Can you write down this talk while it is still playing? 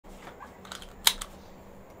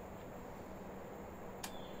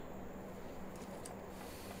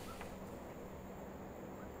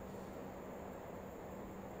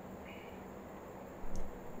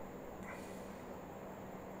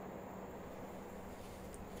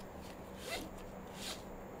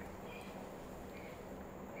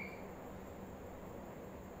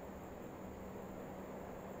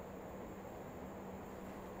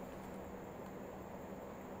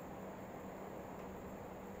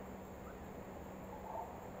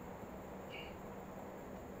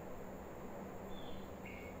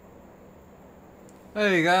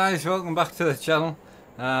Hey guys, welcome back to the channel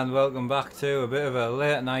and welcome back to a bit of a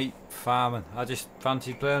late night farming. I just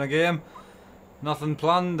fancied playing a game, nothing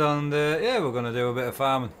planned, and yeah, we're going to do a bit of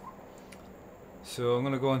farming. So I'm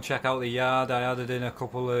going to go and check out the yard. I added in a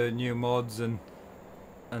couple of new mods and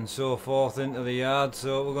so forth into the yard,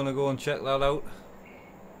 so we're going to go and check that out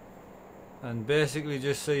and basically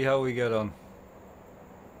just see how we get on.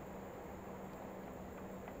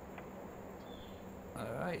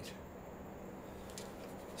 Alright.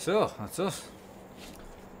 So, that's us.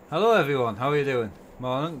 Hello everyone, how are you doing?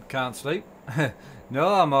 Morning, can't sleep?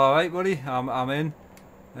 No, I'm alright buddy, I'm in.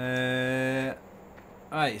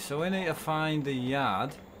 Right, so we need to find the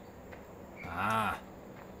yard.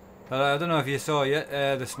 But I don't know if you saw yet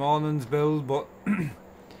this morning's build, but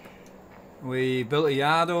we built a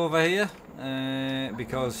yard over here.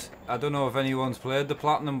 Because I don't know if anyone's played the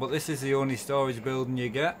Platinum, but this is the only storage building you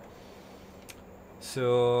get.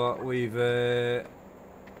 So we've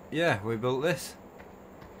yeah, we built this.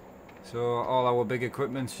 So all our big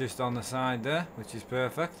equipment's just on the side there, which is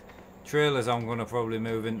perfect. Trailers I'm going to probably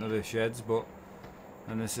move into the sheds,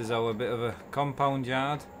 and this is our bit of a compound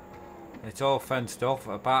yard. It's all fenced off,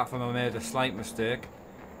 apart from I made a slight mistake,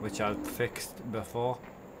 which I'd fixed before.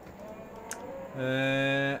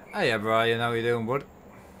 Hiya Brian, how you doing bud?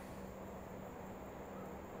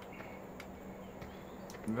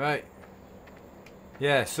 Right.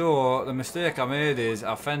 Yeah, so the mistake I made is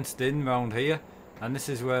I fenced in round here, and this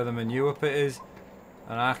is where the manure pit is,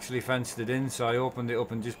 and I actually fenced it in, so I opened it up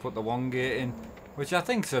and just put the one gate in, which I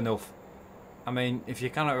think's enough. I mean, if you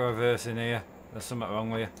cannot reverse in here, there's something wrong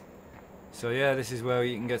with you. So yeah, this is where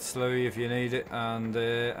you can get slurry if you need it, and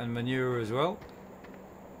manure as well,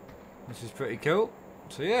 which is pretty cool.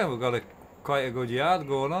 So yeah, we've got quite a good yard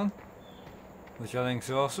going on, which I think's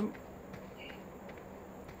awesome.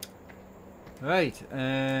 Right,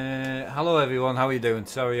 hello everyone, how are you doing?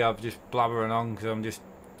 Sorry, I'm just blabbering on because I'm just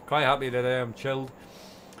quite happy today, I'm chilled.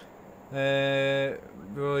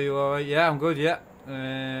 Bro, you alright? Yeah, I'm good, yeah.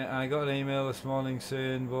 I got an email this morning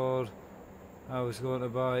saying board I was going to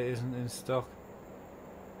buy it isn't in stock.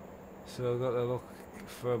 So I've got to look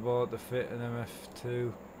for a board to fit an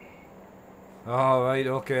MF2. Oh, right,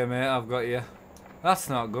 okay mate, I've got you. That's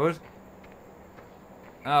not good.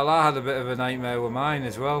 Well, I had a bit of a nightmare with mine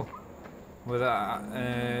as well, with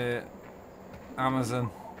Amazon,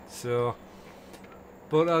 so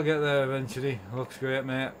but I'll get there eventually. Looks great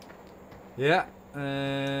mate. Yeah,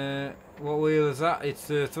 what wheel is that? It's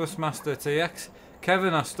the Thrustmaster TX.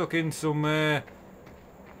 Kevin, I stuck in some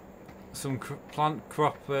plant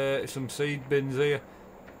crop, some seed bins here,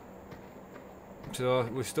 so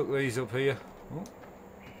we stuck these up here. Oh.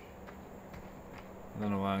 I don't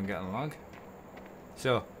know why I'm getting lag.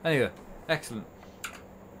 So anyway, excellent.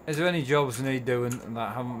 Is there any jobs need doing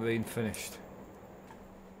that haven't been finished?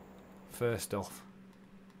 First off,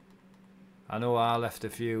 I know I left a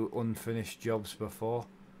few unfinished jobs before.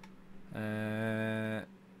 Right,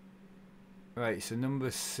 so number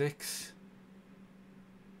 6.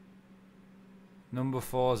 Number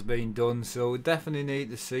 4's been done, so we definitely need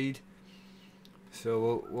the seed.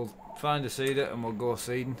 So we'll find a seeder and we'll go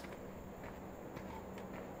seeding.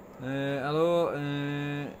 Hello,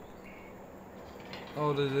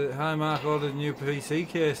 hi Mark, ordered a new PC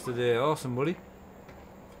case today. Awesome buddy.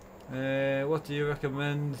 What do you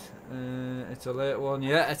recommend? It's a late one.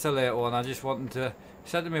 Yeah, it's a late one. I just wanted to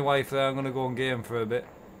said to my wife that I'm going to go and game for a bit,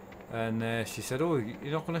 and she said, oh,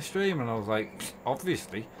 you're not going to stream? And I was like,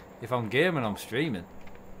 obviously, if I'm gaming I'm streaming.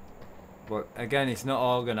 But again, it's not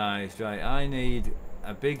organised right. I need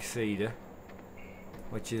a big seeder,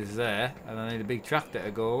 which is there, and I need a big tractor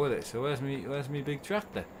to go with it. So where's me big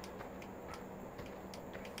tractor?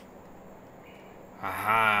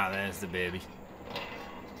 Aha, there's the baby.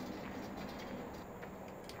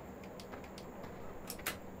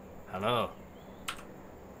 Hello.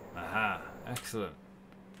 Aha, excellent.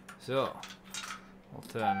 So, I'll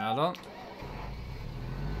turn that on.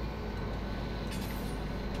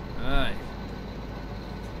 Right.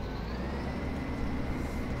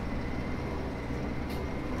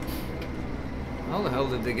 How the hell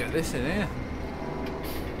did they get this in here?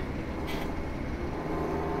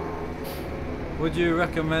 Would you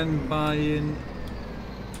recommend buying...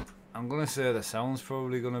 I'm going to say the sound's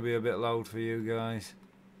probably going to be a bit loud for you guys.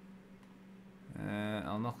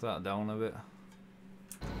 I'll knock that down a bit.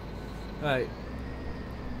 Right.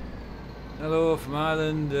 Hello from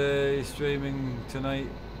Ireland. You're streaming tonight.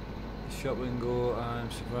 Shop and go. I'm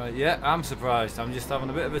surprised. Yeah, I'm surprised. I'm just having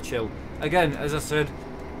a bit of a chill. Again, as I said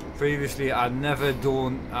previously, I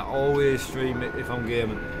always stream it if I'm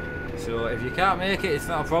gaming. So if you can't make it, it's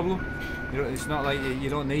not a problem. It's not like you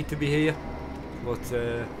don't need to be here. But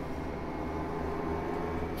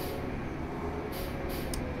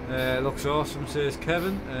looks awesome, says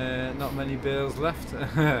Kevin. Not many bales left.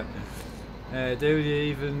 Do you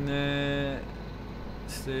even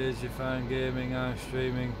stage you find gaming and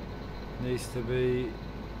streaming needs to be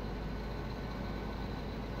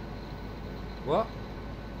what?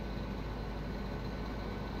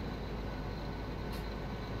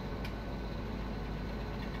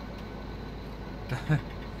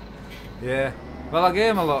 Yeah, well, I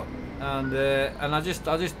game a lot, and I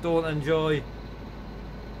just don't enjoy.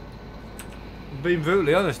 Being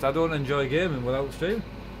brutally honest, I don't enjoy gaming without streaming.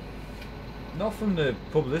 Not from the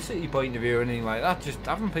publicity point of view or anything like that. Just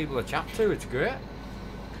having people to chat to, it's great.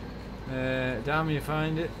 Damn, you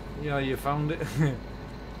find it. Yeah, you found it.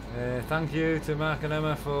 Thank you to Mark and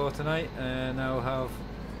Emma for tonight. Now have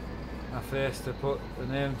a face to put the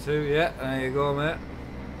name to. Yeah, there you go, mate.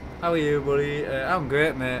 How are you, buddy? I'm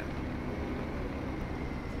great, mate.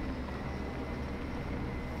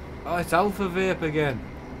 Oh, it's Alpha Vape again.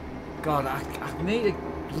 God, I need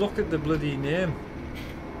to look at the bloody name.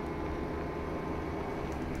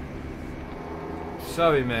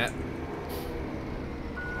 Sorry, mate.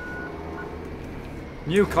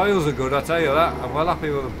 New coils are good, I tell you that. I'm well happy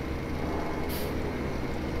with them.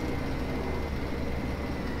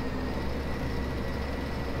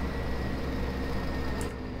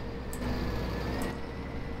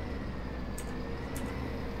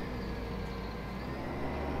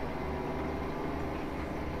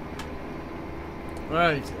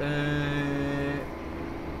 Right,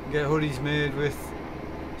 get hoodies made with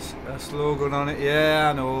a slogan on it. Yeah,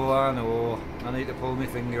 I know. I need to pull my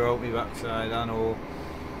finger out my backside, I know.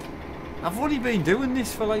 I've only been doing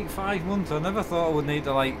this for like 5 months. I never thought I would need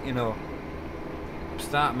to, like, you know,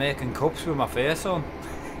 start making cups with my face on.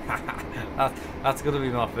 That's going to be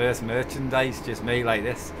my first merchandise, just me like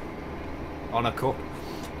this, on a cup.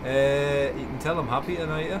 You can tell I'm happy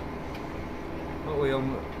tonight, yeah? What are we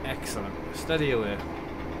on? Excellent. Steady away.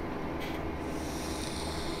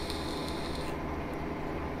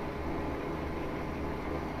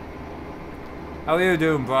 How are you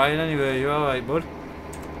doing, Brian? Anyway, you alright, bud?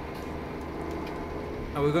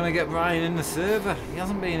 Are we going to get Brian in the server? He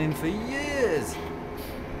hasn't been in for years.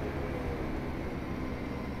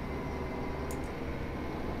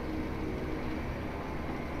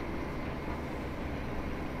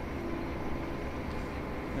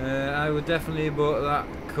 I would definitely buy that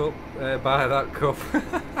cup.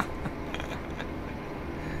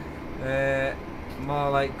 More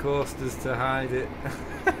like coasters to hide it.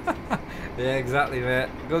 Yeah, exactly, mate.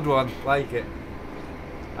 Good one. Like it.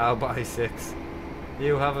 I'll buy 6.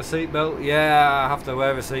 You have a seatbelt? Yeah, I have to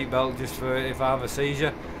wear a seatbelt just for if I have a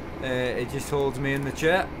seizure. It just holds me in the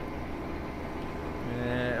chair.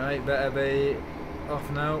 Right, better be off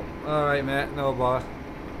now. Alright, mate, no bother.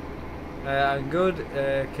 I'm good.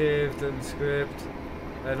 Caved and scraped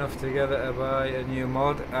enough together to buy a new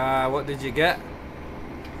mod. What did you get?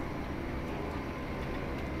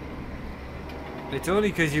 It's only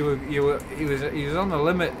because he was on the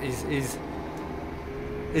limit.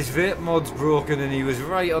 His vape mod's broken and he was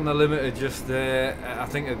right on the limit of just I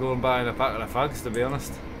think of going buying a packet of fags, to be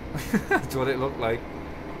honest. That's what it looked like.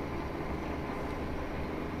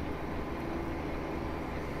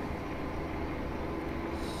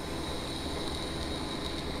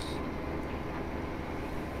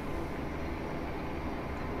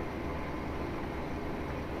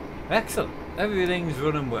 Excellent. Everything's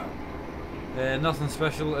running well. Nothing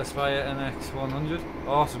special. Aspire NX 100.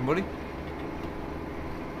 Awesome, buddy.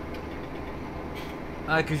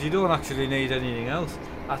 Because you don't actually need anything else.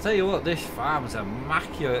 I tell you what, this farm's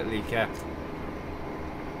immaculately kept.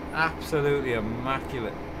 Absolutely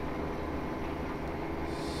immaculate.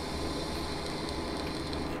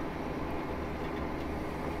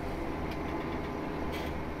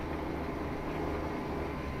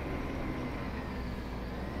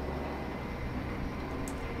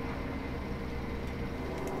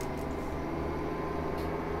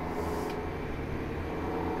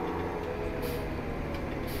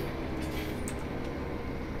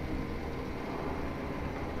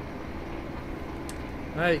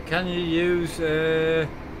 Right, can you use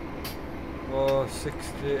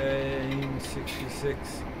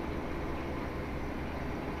 1666?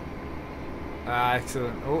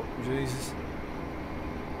 Excellent. Oh, Jesus.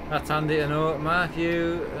 That's handy to know. Mark,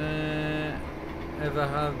 you ever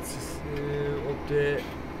had to update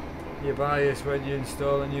your BIOS when you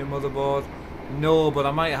install a new motherboard? No, but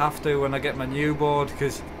I might have to when I get my new board,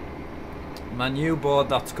 because my new board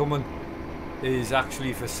that's coming is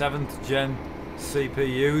actually for 7th gen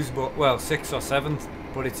CPUs, but well, 6th or 7th,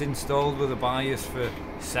 but it's installed with a BIOS for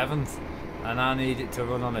 7th, and I need it to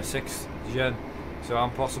run on a 6th gen, so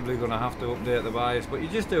I'm possibly going to have to update the BIOS, but you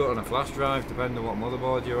just do it on a flash drive depending on what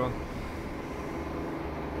motherboard you're on.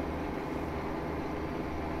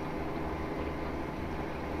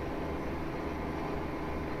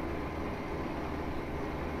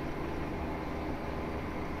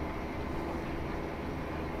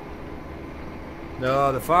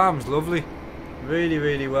 No, the farm's lovely,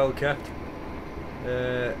 really well kept.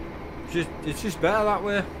 It's just better that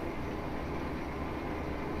way.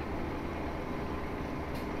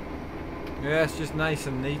 Yeah, it's just nice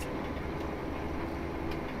and neat.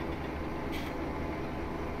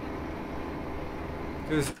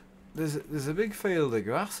 There's a big field of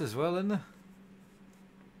grass as well, isn't there?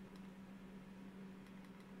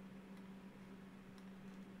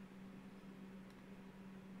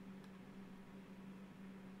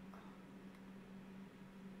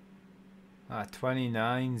 Ah,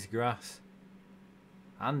 29's grass.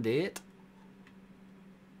 And 8.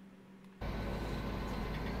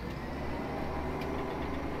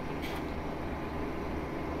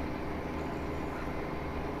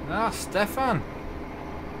 Ah, Stefan.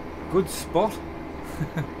 Good spot.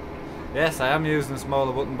 Yes, I am using a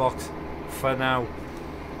smaller button box for now.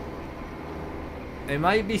 It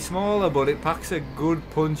might be smaller, but it packs a good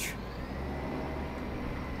punch.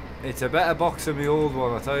 It's a better box than my old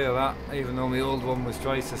one, I'll tell you that, even though my old one was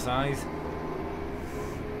twice the size.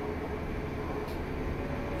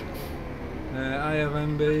 I have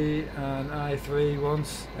MB and i3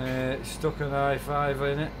 once, stuck an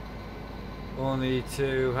i5 in it, only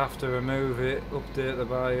to have to remove it, update the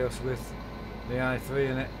BIOS with the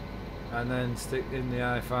i3 in it, and then stick in the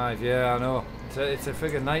i5. Yeah, I know, it's a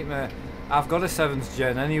friggin' nightmare. I've got a 7th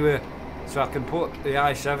gen anyway, so I can put the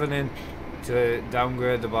i7 in to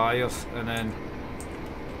downgrade the BIOS and then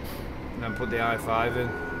put the i5 in.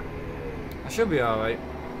 I should be alright,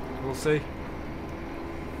 we'll see.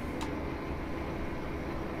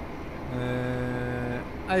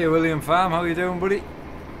 Hey William Farm, how you doing, buddy?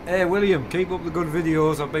 Hey William, keep up the good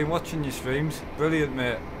videos, I've been watching your streams, brilliant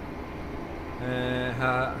mate. And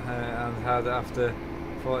had after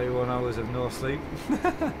 41 hours of no sleep.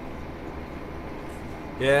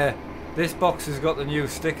 Yeah, this box has got the new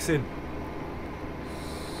sticks in.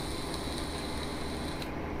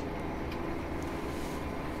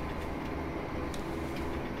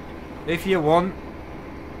 If you want,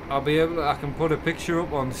 I can put a picture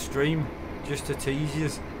up on stream just to tease you.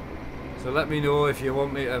 So let me know if you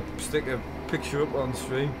want me to stick a picture up on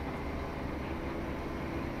stream.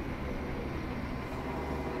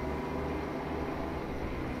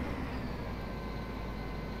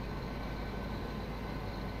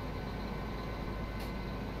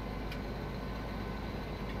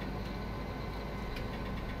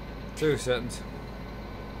 Two seconds.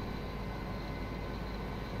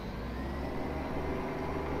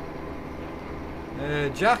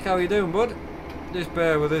 Jack, how you doing, bud? Just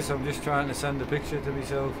bear with us, I'm just trying to send a picture to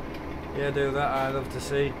myself. Yeah, do that, I'd love to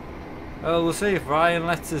see. Well, we'll see if Ryan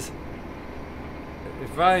lets us.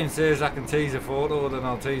 If Ryan says I can tease a photo, then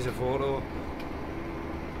I'll tease a photo.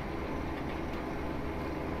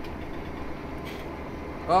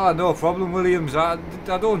 Oh, no problem, Williams. I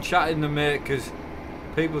don't chat in them, mate, because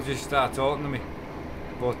people just start talking to me.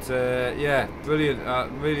 But, yeah, brilliant. I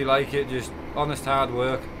really like it. Just honest, hard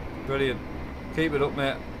work. Brilliant. Keep it up,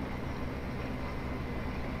 mate.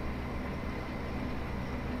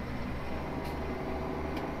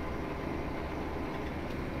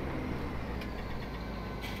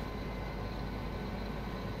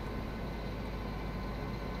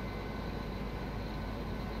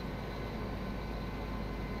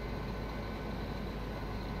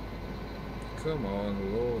 Come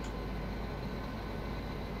on, Lord.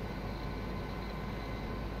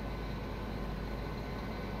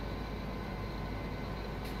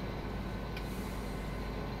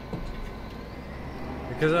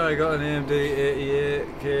 Because I got an AMD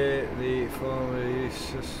 88K, the former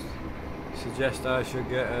suggest I should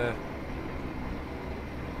get a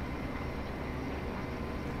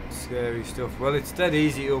scary stuff. Well, it's dead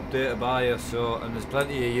easy to update a BIOS, so, and there's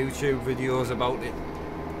plenty of YouTube videos about it,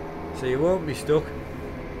 so you won't be stuck.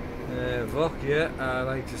 Vok, yeah, I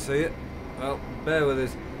like to see it. Well, bear with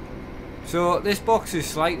us. So this box is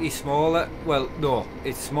slightly smaller. Well, no,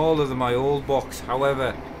 it's smaller than my old box.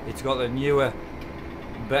 However, it's got a newer,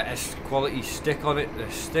 better quality stick on it. The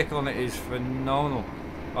stick on it is phenomenal,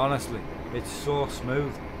 honestly. It's so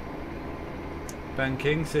smooth. Ben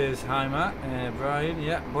King says hi, Matt. Brian,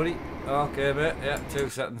 yeah, buddy. Okay, mate. Yeah, 2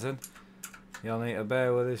 seconds in. You'll need to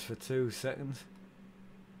bear with us for 2 seconds.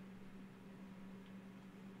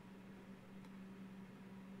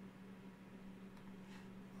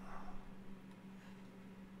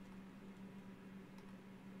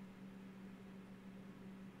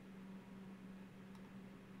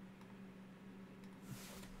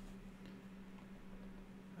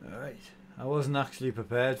 Right, I wasn't actually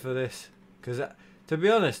prepared for this because, to be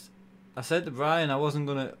honest, I said to Brian I wasn't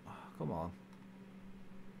gonna. Oh, come on.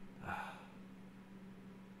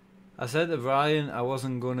 I said to Brian I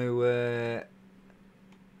wasn't gonna.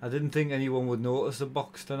 I didn't think anyone would notice the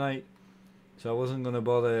box tonight, so I wasn't gonna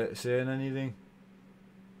bother saying anything.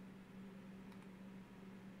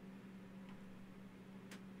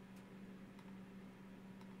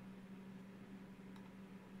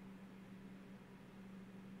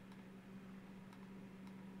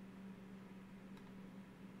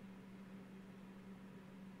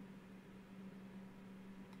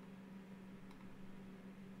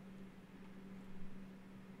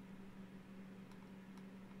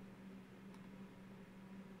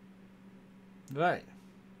 Right.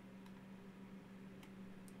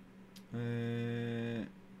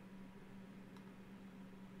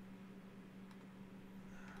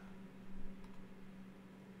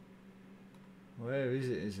 Where is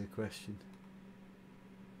it is the question.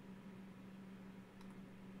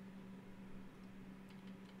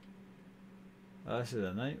 Oh, this is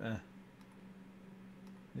a nightmare.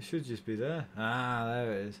 It should just be there. Ah,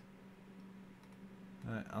 there it is.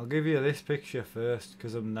 Right, I'll give you this picture first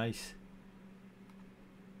because I'm nice.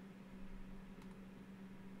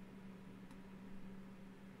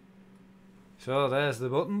 So there's the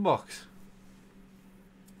button box.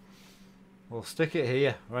 We'll stick it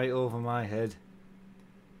here, right over my head.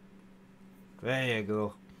 There you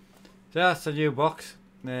go. So that's the new box.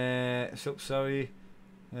 Sorry.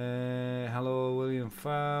 Hello William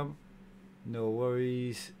Farm. No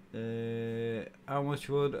worries. How much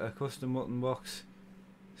would a custom button box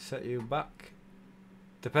set you back?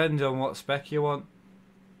 Depends on what spec you want.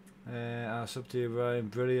 It's up to you, Brian.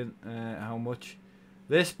 Brilliant. How much?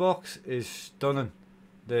 This box is stunning.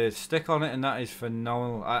 The stick on it and that is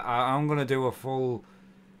phenomenal. I'm gonna do a full.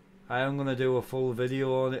 I am gonna do a full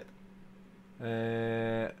video on it.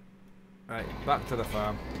 Right, back to the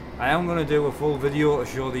farm. I am gonna do a full video to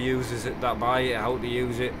show the users that buy it how to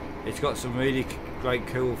use it. It's got some really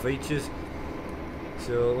cool features.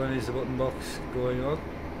 So when is the button box going on?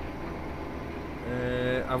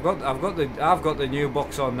 I've got the new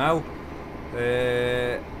box on now.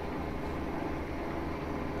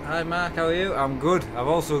 Hi Mark, how are you? I'm good. I've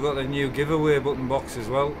also got the new giveaway button box as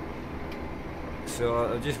well. So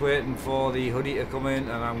I'm just waiting for the hoodie to come in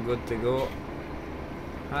and I'm good to go.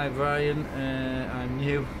 Hi Brian, I'm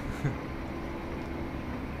new.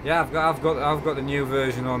 Yeah, I've got the new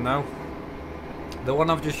version on now. The one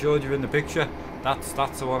I've just showed you in the picture, that's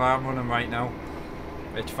the one I'm running right now.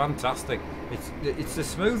 It's fantastic. It's the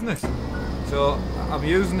smoothness. So I'm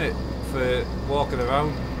using it for walking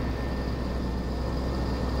around.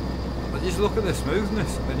 But just look at the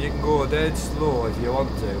smoothness, and you can go dead slow if you want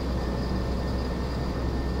to.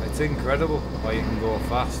 It's incredible, or you can go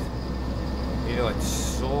fast. You know, it's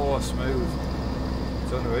so smooth.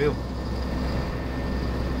 It's unreal.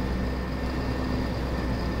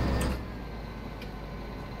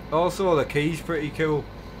 Also, the key's pretty cool.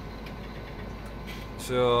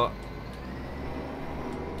 So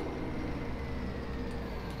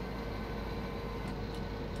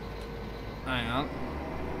hang on.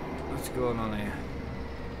 What's going on here?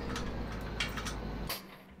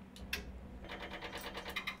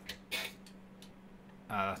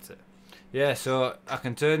 Ah, that's it. Yeah, so I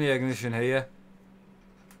can turn the ignition here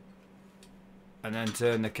and then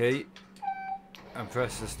turn the key and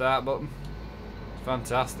press the start button. It's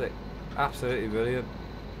fantastic. Absolutely brilliant.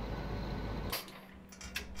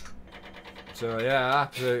 So yeah, I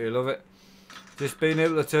absolutely love it. Just being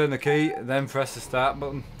able to turn the key and then press the start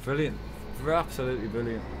button. Brilliant. Absolutely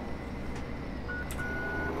brilliant.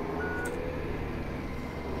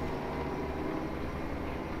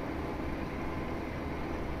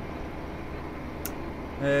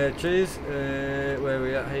 Cheers. Where are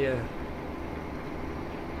we at here?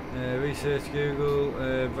 Research Google.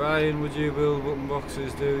 Brian, would you build button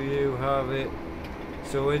boxes? Do you have it?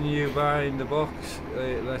 So when you bind the box,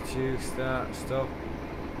 it lets you start, stop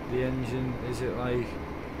the engine. Is it like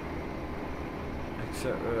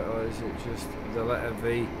etc. or is it just the letter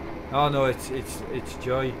V? Oh no, it's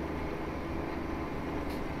Joy.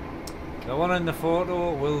 The one in the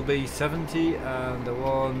photo will be 70, and the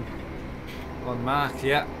one on Mark,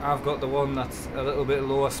 yeah, I've got the one that's a little bit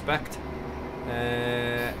lower spec.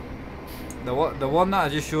 The one that I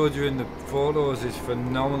just showed you in the photos is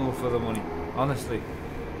phenomenal for the money. Honestly,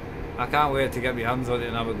 I can't wait to get my hands on it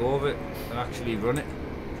and have a go of it and actually run it.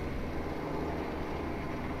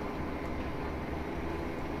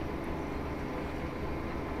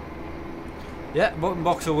 Yeah, button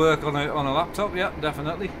box will work on a laptop. Yeah,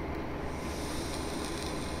 definitely.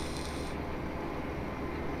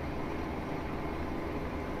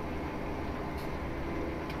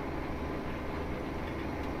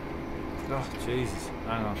 Oh, Jesus.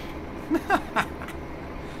 Hang on.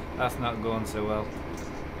 That's not going so well.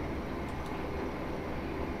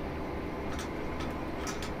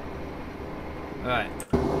 Right.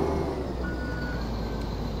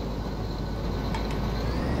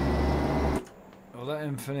 I'll let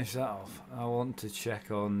him finish that off. I want to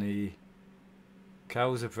check on the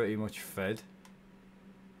cows are pretty much fed.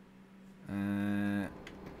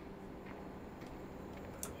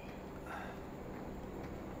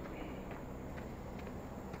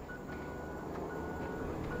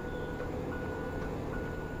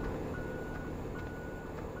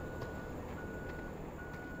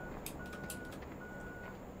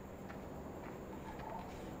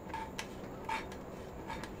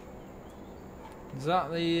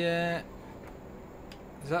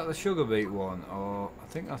 Is that the sugar beet one? Or I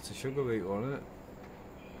think that's the sugar beet one, isn't it?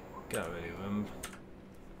 Get rid of them.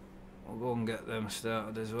 We'll go and get them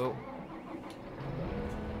started as well.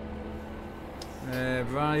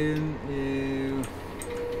 Brian, you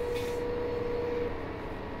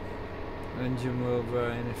engine world,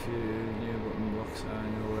 Brian. If you new button box, I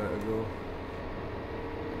know where to go.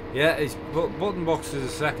 Yeah, his button boxes are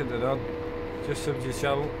second to none. Just subbed your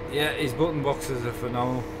channel. Yeah, his button boxes are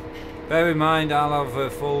phenomenal. Bear in mind, I'll have a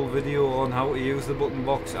full video on how to use the button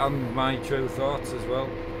box and my true thoughts as well.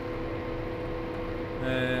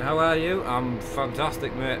 How are you? I'm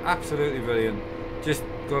fantastic, mate. Absolutely brilliant. Just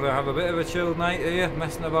gonna have a bit of a chilled night here,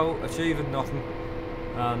 messing about, achieving nothing,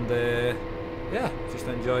 and yeah, just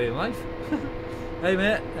enjoying life. Hey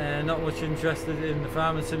mate, not much interested in the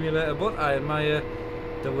farming simulator, but I admire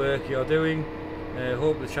the work you're doing.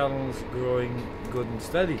 Hope the channel's growing good and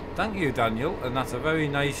steady. Thank you, Daniel, and that's a very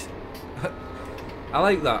nice I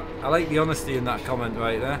like that. I like the honesty in that comment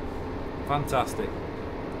right there. Fantastic.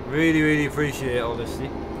 Really appreciate honesty.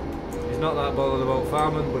 He's not that bothered about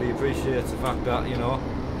farming, but he appreciates the fact that, you know,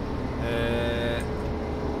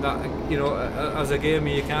 as a gamer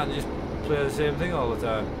you can't just play the same thing all the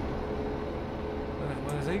time.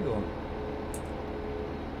 Where's he going?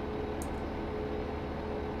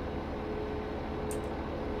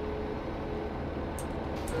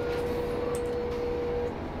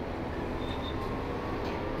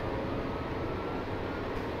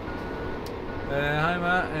 Hi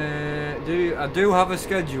Matt, I do have a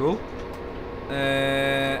schedule.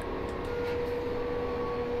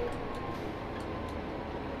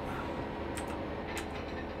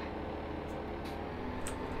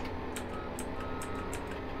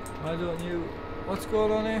 Why don't you... What's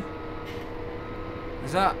going on here?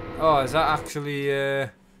 Is that... Oh, is that actually... Is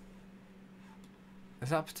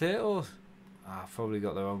that potatoes? Ah, I've probably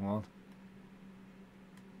got the wrong one.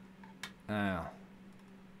 Now...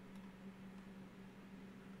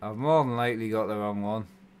 I've more than likely got the wrong one.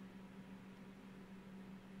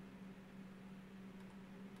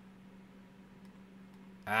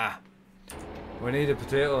 Ah, we need a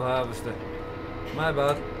potato harvester. My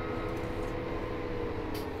bad.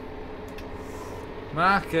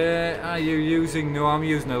 Mark, are you using... No, I'm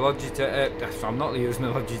using a Logitech. I'm not using a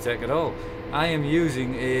Logitech at all. I am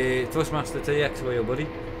using a Thrustmaster TX wheel, buddy.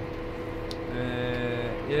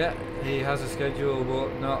 Yeah, he has a schedule,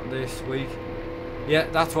 but not this week. Yeah,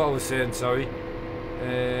 that's what I was saying, sorry.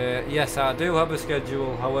 Yes, I do have a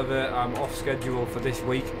schedule, however, I'm off schedule for this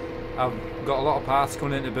week. I've got a lot of parts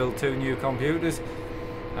coming in to build 2 new computers,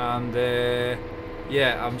 and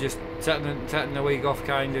yeah, I'm just taking the week off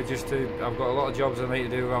kind of just to... I've got a lot of jobs I need to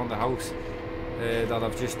do around the house that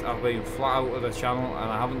I've been flat out of the channel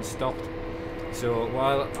and I haven't stopped. So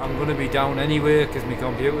while I'm going to be down anyway because my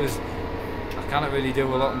computers, I can't really do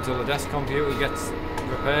a lot until the desk computer gets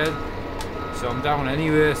repaired. So I'm down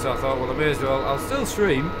anyway, so I thought, well, I may as well. I'll still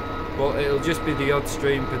stream, but it'll just be the odd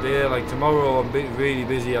stream per day. Like tomorrow, I'm really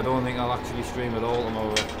busy. I don't think I'll actually stream at all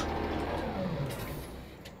tomorrow.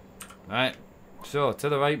 Right, so to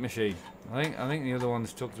the right machine. I think the other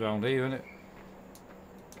one's tucked around here, isn't it?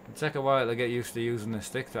 It'll take a while to get used to using the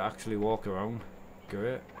stick to actually walk around.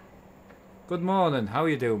 Great. Good morning. How are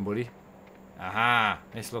you doing, buddy? Aha,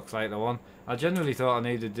 this looks like the one. I generally thought I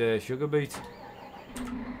needed sugar beets.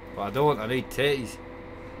 But I don't, I need tatties.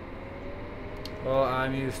 Well,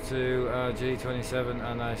 I'm used to G27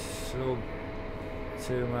 and I sub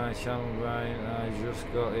to my channel, Brian. I just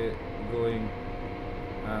got it going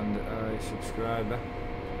and I subscribe.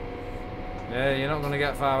 Yeah, you're not going to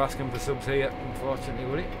get far asking for subs here, unfortunately,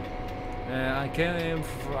 buddy. I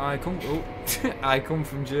come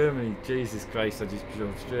from Germany. Jesus Christ, I just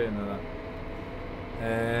drove straight into that.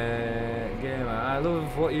 Gamer, I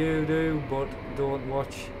love what you do, but don't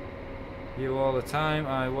watch you all the time.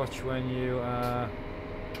 I watch when there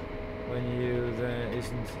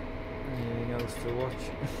isn't anything else to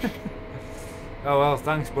watch. Oh well,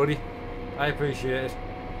 thanks buddy. I appreciate it.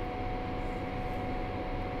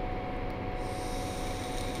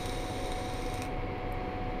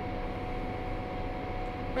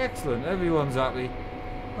 Excellent, everyone's happy.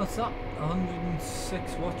 What's that?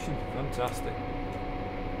 106 watching. Fantastic.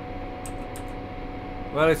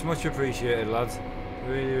 Well, it's much appreciated, lads. It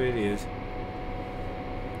really, really is.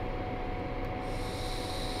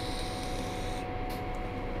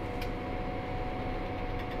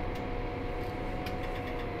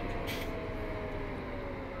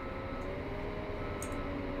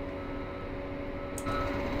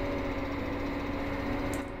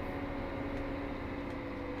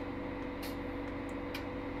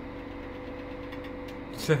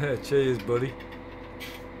 Cheers, buddy.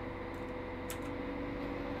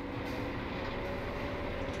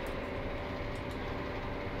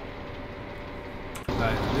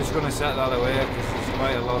 Right, I'm just going to set that away because there's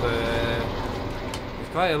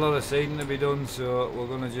quite a lot of seeding to be done, so we're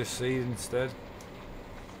going to just seed instead.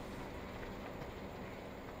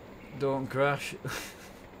 Don't crash.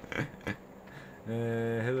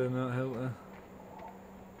 Hiller not Hilter.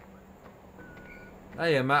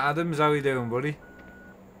 Hiya Matt Adams, how you doing buddy?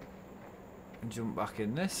 Jump back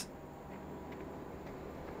in this.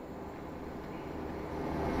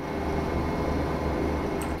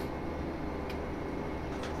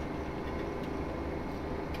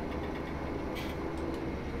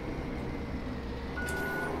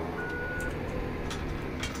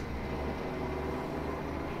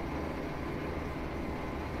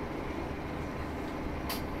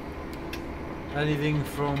 Anything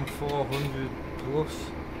from 400 plus.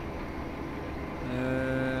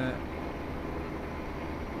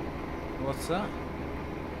 What's that?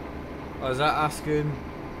 Oh, is that asking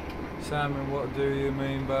Simon what do you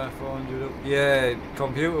mean by 400 up? Yeah,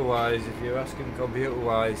 computer wise, if you're asking computer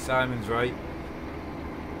wise, Simon's right.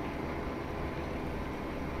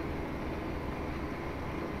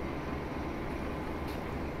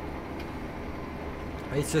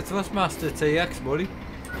 It's a Thrustmaster TX buddy.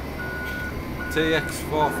 TX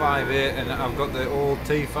 458 and I've got the old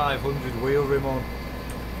T500 wheel rim on.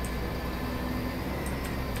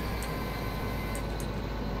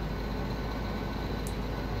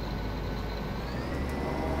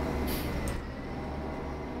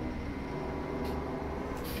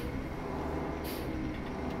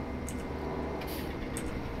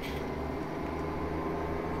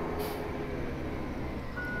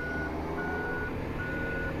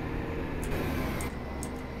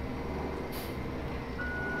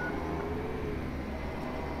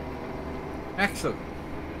 Excellent.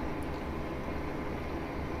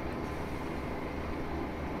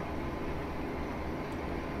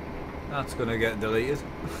 That's going to get deleted.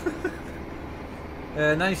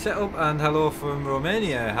 Nice setup and hello from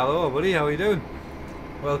Romania. Hello buddy, how are you doing?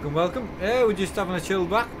 Welcome, welcome. Yeah, we're just having a chill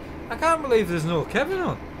back. I can't believe there's no Kevin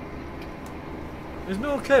on. There's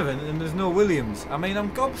no Kevin and there's no Williams. I mean,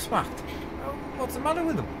 I'm gobsmacked. What's the matter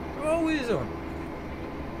with them? They're always on.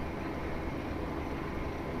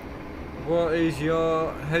 What is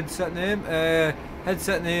your headset name?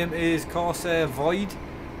 Headset name is Corsair Void.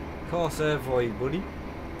 Corsair Void, buddy.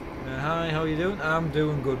 Hi, how you doing? I'm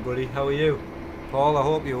doing good, buddy. How are you? Paul, I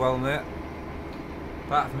hope you're well, mate.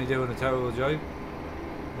 Apart from me doing a terrible job.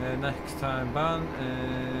 Next time ban.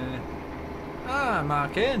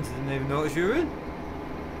 Mark Haynes. Didn't even notice you were in.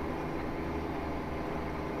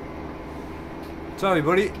 Sorry,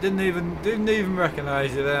 buddy. Didn't even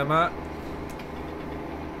recognise you there, Mark.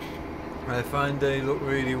 I find they look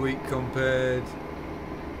really weak compared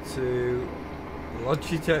to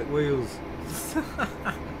Logitech wheels.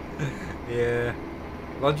 Yeah,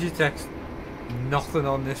 Logitech's nothing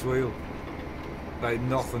on this wheel, like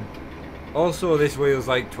nothing. Also, this wheel's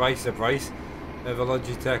like twice the price of a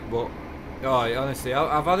Logitech, but oh, honestly,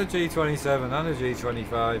 I've had a G27 and a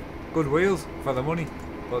G25, good wheels for the money,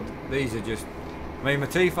 but these are just, I mean, my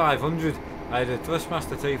T500, I had a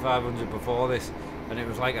Thrustmaster T500 before this, and it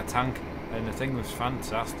was like a tank. And the thing was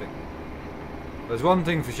fantastic. There's one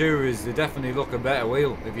thing for sure is they definitely look a better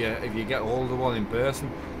wheel if you get hold of one in person.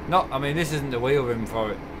 I mean this isn't the wheel rim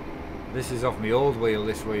for it. This is off my old wheel.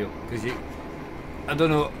 This wheel because I don't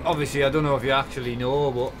know. Obviously I don't know if you actually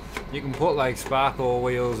know, but you can put like Sparko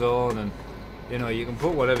wheels on, and you know you can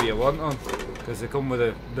put whatever you want on because they come with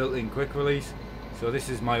a built-in quick release. So this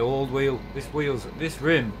is my old wheel. This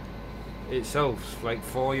rim itself's like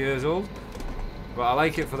 4 years old. But I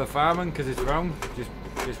like it for the farming because it's round,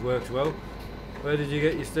 just works well. Where did you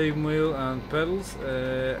get your steering wheel and pedals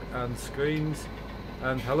and screens?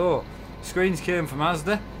 And hello, screens came from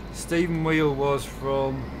Asda. Steering wheel was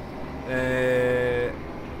from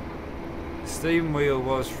steering wheel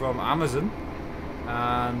was from Amazon,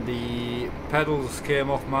 and the pedals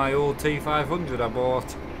came off my old T500 I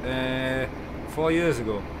bought 4 years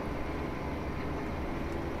ago.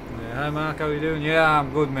 Hi Mark, how are you doing? Yeah,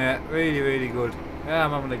 I'm good mate, really really good. Yeah,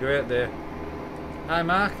 I'm having a great day. Hi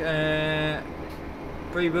Mark,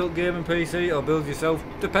 pre-built gaming PC or build yourself?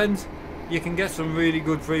 Depends. You can get some really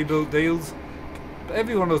good pre-built deals.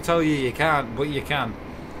 Everyone will tell you you can't, but you can.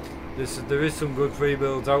 There is some good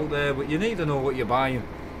pre-builds out there, but you need to know what you're buying.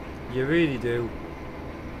 You really do.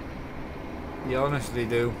 You honestly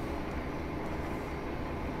do.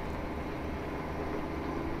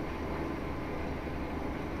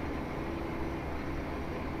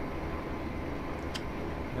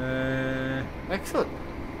 Excellent.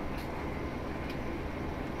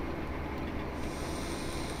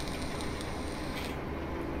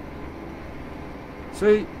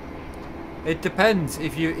 See, it depends.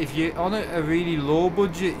 If you're on a really low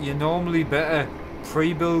budget, you're normally better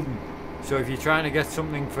pre-building. So if you're trying to get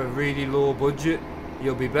something for a really low budget,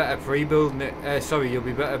 you'll be better pre-building it. You'll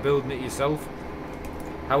be better building it yourself.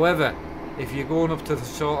 However, if you're going up to the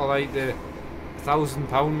sort of like the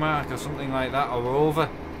 £1,000 mark or something like that or over,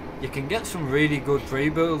 you can get some really good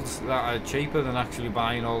pre-builds that are cheaper than actually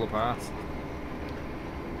buying all the parts.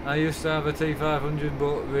 I used to have a T500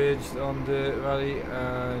 but raged on the rally,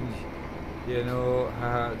 and you know,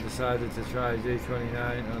 I decided to try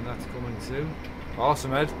G29, and that's coming soon.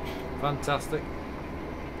 Awesome Ed, fantastic.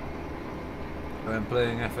 I'm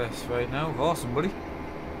playing FS right now. Awesome buddy.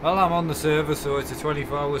 Well, I'm on the server, so it's a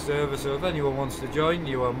 24-hour server, so if anyone wants to join,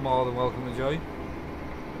 you are more than welcome to join.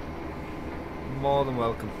 More than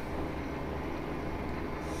welcome.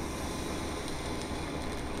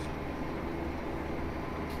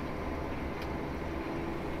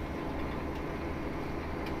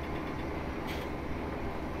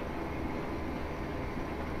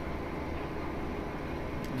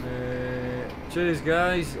 Cheers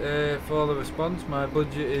guys for the response. My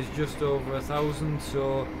budget is just over 1,000,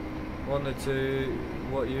 so wanted to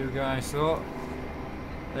what you guys thought.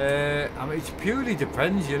 I mean, it purely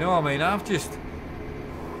depends, you know. I mean, I've just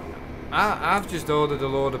ordered a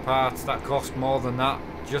load of parts that cost more than that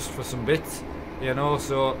just for some bits, you know.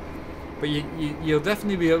 So, but you'll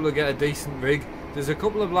definitely be able to get a decent rig. There's a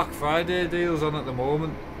couple of Black Friday deals on at the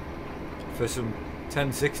moment for some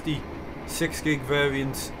 1060 6GB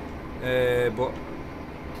variants. But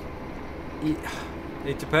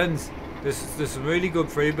it depends. There's some really good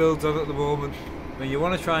free builds on at the moment. I mean, you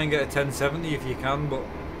want to try and get a 1070 if you can, but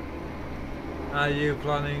are you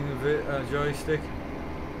planning a joystick?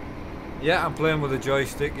 Yeah, I'm playing with a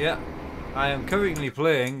joystick, yeah. I am currently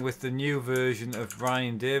playing with the new version of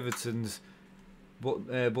Brian Davidson's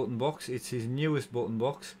button box. It's his newest button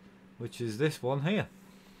box, which is this one here.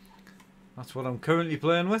 That's what I'm currently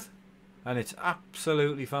playing with. And it's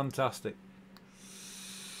absolutely fantastic.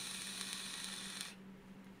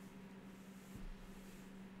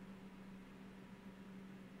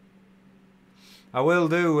 I will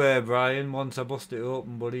do, Brian, once I bust it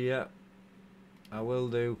open, buddy, yeah. I will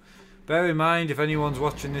do. Bear in mind, if anyone's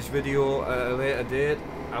watching this video at a later date,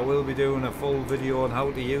 I will be doing a full video on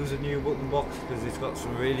how to use a new button box, because it's got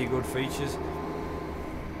some really good features.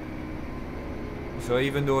 So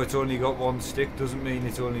even though it's only got one stick, doesn't mean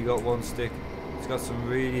it's only got one stick. It's got some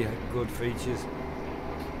really good features.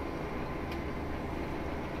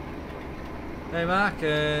 Hey Mark,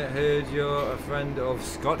 heard you're a friend of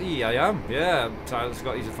Scotty. I am, yeah. Tyler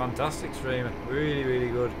Scotty's a fantastic streamer. Really, really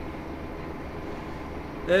good.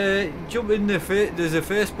 Jump in there's a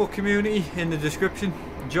Facebook community in the description.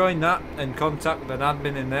 Join that and contact an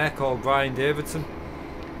admin in there called Brian Davidson.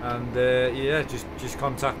 And yeah, just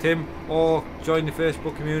contact him, or join the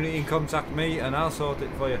Facebook community and contact me, and I'll sort it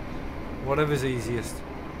for you. Whatever's easiest.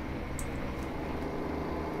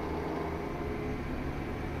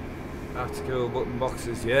 That's cool. Button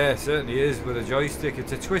boxes, yeah, it certainly is, with a joystick.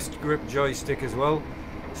 It's a twist grip joystick as well,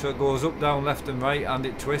 so it goes up, down, left and right, and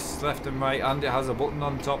it twists left and right, and it has a button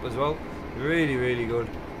on top as well. Really, really good.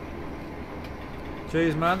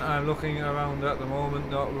 Cheers man, I'm looking around at the moment,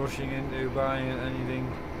 not rushing into buying anything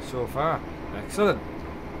so far. Excellent.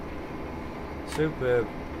 Superb.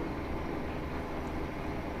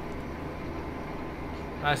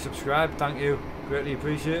 I subscribe, thank you. Greatly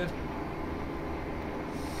appreciated.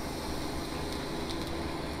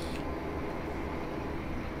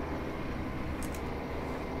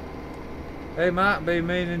 Hey Matt, been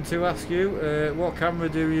meaning to ask you, what camera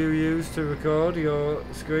do you use to record your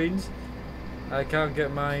screens? I can't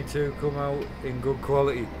get mine to come out in good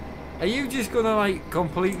quality. Are you just gonna like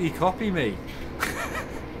completely copy me?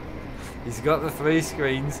 He's got the 3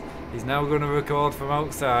 screens. He's now gonna record from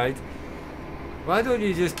outside. Why don't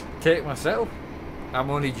you just take my setup? I'm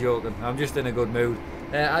only joking. I'm just in a good mood.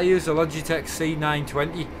 I use a Logitech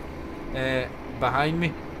C920 behind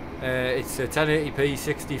me. It's a 1080p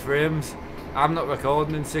 60 frames. I'm not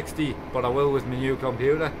recording in 60, but I will with my new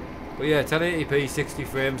computer. But yeah, 1080p 60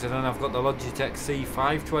 frames, and then I've got the Logitech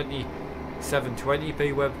C520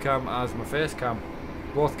 720p webcam as my face cam.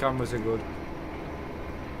 Both cameras are good.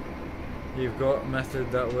 You've got a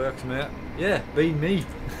method that works, mate. Yeah, being me.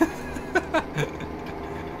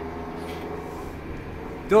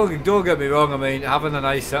 Don't get me wrong, I mean, having a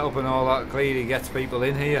nice setup and all that clearly gets people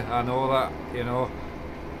in here, I know that, you know,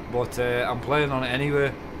 but I'm playing on it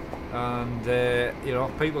anyway, and you know,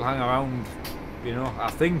 people hang around, you know, I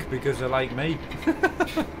think because they like me.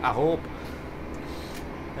 I hope.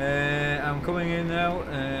 I'm coming in now.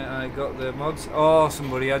 I got the mods. Oh,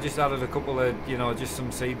 somebody, I just added a couple of, you know, just some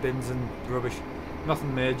seed bins and rubbish,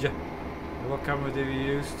 nothing major. What camera do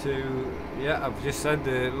you use to, yeah, I've just said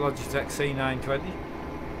the Logitech C920.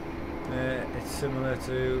 It's similar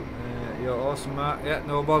to your awesome, Mark. Yeah,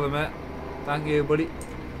 no bother, mate. Thank you, buddy.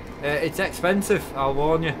 It's expensive, I'll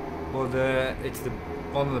warn you, but it's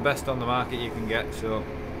one of the best on the market you can get. So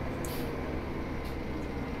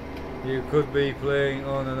you could be playing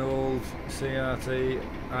on an old CRT.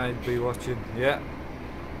 I'd be watching. Yeah,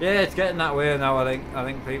 it's getting that way now. I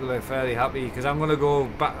think people are fairly happy because I'm gonna go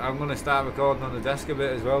back. I'm gonna start recording on the desk a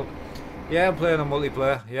bit as well. Yeah, I'm playing on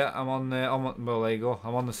multiplayer. Yeah, I'm on well, there you go.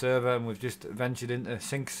 I'm on the server, and we've just ventured into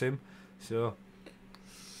Sync Sim. So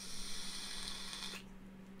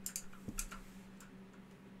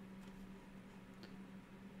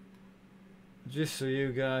just so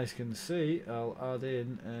you guys can see, I'll add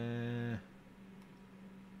in.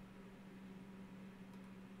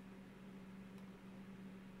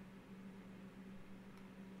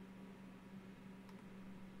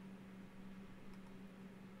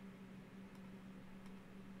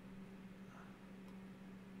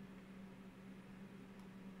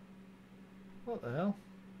 What the hell?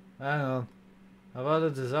 Hang on. I've had a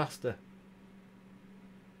disaster.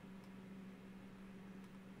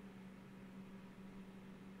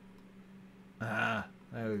 Ah,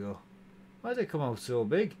 there we go. Why did it come out so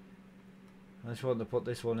big? I just want to put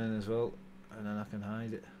this one in as well, and then I can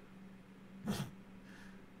hide it.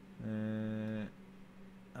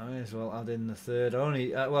 I may as well add in the third.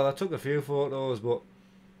 Well, I took a few photos, but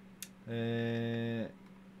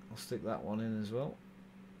I'll stick that one in as well.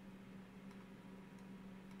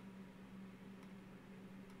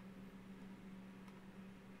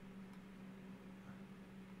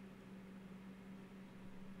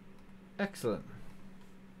 Excellent.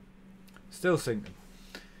 Still syncing.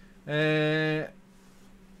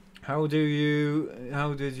 How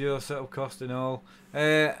did your setup cost and all?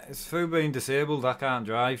 It's through being disabled. I can't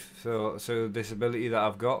drive, so disability that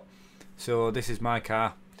I've got. So this is my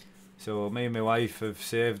car. So me and my wife have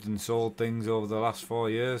saved and sold things over the last 4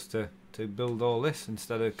 years to build all this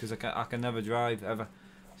instead of, because I can never drive ever.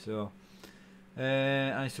 So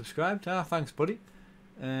I subscribed. Thanks, buddy.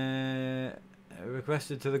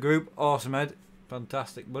 Requested to the group. Awesome, Ed.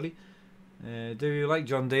 Fantastic, buddy. Do you like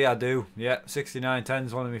John Deere? I do. Yeah, 6910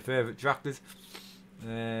 is one of my favourite tractors.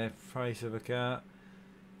 Price of a car.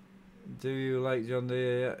 Do you like John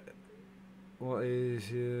Deere? What is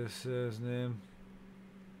your sir's name?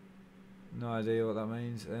 No idea what that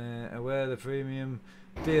means. Aware the premium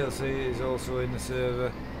DLC is also in the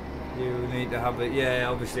server. You need to have it. Yeah,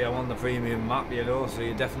 obviously I'm on the premium map, you know, so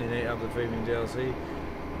you definitely need to have the premium DLC.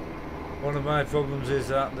 One of my problems is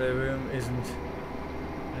that the room isn't.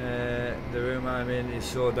 The room I'm in is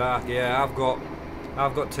so dark. Yeah, I've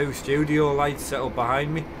got 2 studio lights set up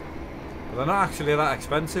behind me, but they're not actually that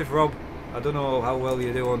expensive, Rob. I don't know how well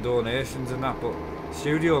you do on donations and that, but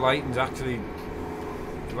studio lighting's actually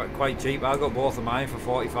quite cheap. I got both of mine for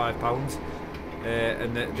 £45,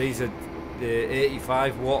 and these are the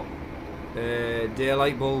 85 watt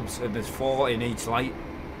daylight bulbs, and there's 4 in each light,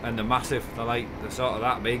 and they're massive. They're sort of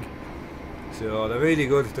that big. So they're really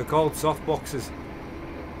good. They're called soft boxes.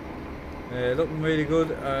 Looking really good,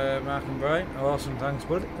 Mark and Brian. Awesome, thanks,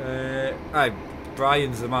 bud.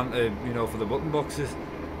 Brian's the man to, you know, for the button boxes.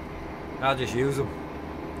 I just use them.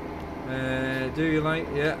 Do you like?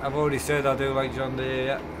 Yeah, I've already said I do like John Deere.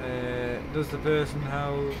 Yeah. Does the person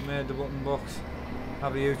who made the button box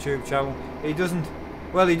have a YouTube channel? He doesn't.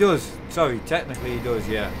 Well, he does. Sorry, technically he does.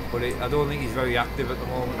 Yeah, but I don't think he's very active at the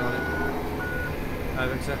moment on it.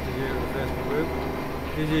 I've accepted you to the Facebook group.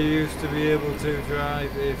 Did you used to be able to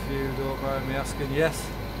drive, if you don't mind me asking? Yes.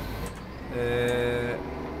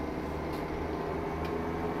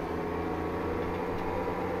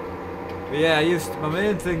 But yeah, my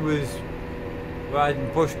main thing was riding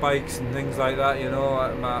push bikes and things like that. You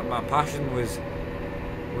know, my passion was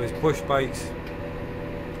push bikes,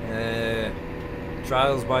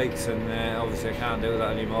 trials bikes, and obviously I can't do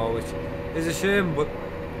that anymore, which is a shame, but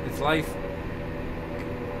it's life.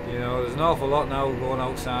 You know, there's an awful lot now going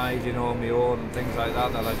outside, you know, on my own and things like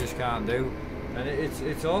that that I just can't do, and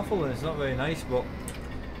it's awful and it's not very nice, but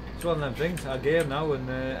it's one of them things. I game now and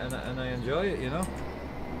I enjoy it, you know.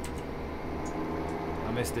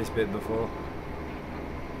 I missed this bit before.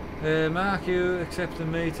 Mark, you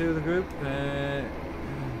accepting me to the group?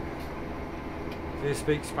 Do you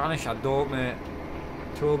speak Spanish? I don't, mate.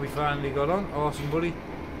 Toby finally got on. Awesome, buddy.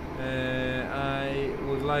 I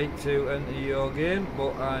would like to enter your game,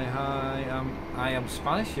 but I am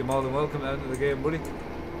Spanish. You're more than welcome to enter the game, buddy.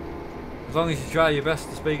 As long as you try your best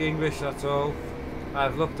to speak English, that's all.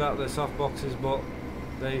 I've looked at the soft boxes, but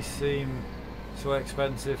they seem so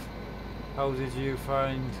expensive. How did you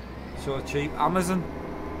find so cheap? Amazon.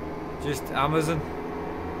 Just Amazon.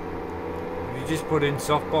 If you just put in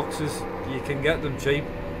soft boxes, you can get them cheap.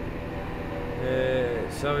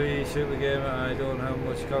 Sorry, Super Gamer, I don't have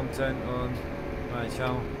much content on my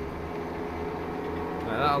channel.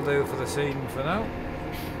 Right, that'll do for the scene for now.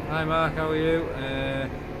 Hi Mark, how are you?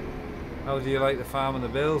 How do you like the farm and the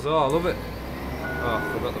bills? Oh, I love it. Oh, I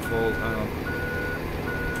forgot the fold, hang on.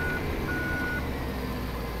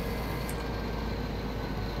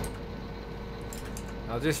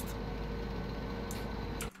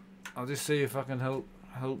 I'll just see if I can help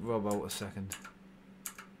Rob out a second.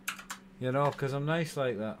 You know, because I'm nice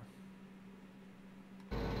like that.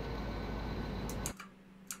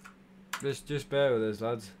 Just bear with us,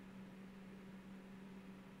 lads.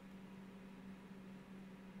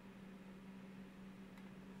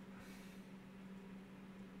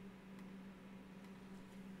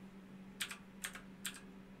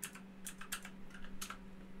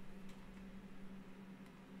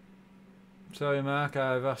 Sorry Mark,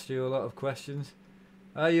 I've asked you a lot of questions.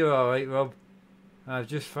 Are you alright, Rob? I've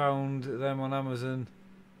just found them on Amazon,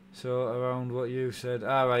 so around what you said.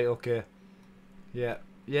 Alright, okay. Yeah,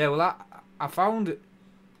 well I found it.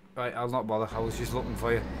 Right, I'll not bother, I was just looking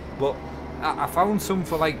for you. But I found some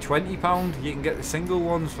for like £20. You can get the single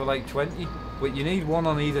ones for like 20, but you need one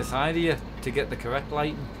on either side of you to get the correct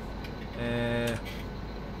lighting.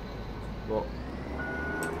 But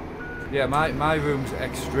yeah, my room's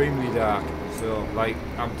extremely dark, so like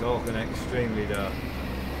I'm talking extremely dark.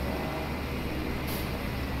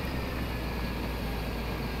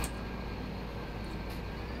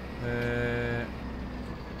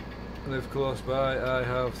 Live close by. I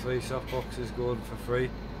have 3 soft boxes going for free.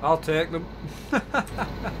 I'll take them.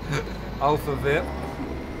 Alpha Vape.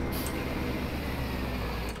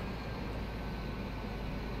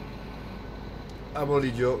 I'm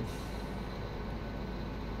only joking.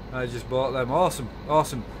 I just bought them. Awesome,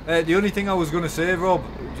 awesome. The only thing I was going to say, Rob,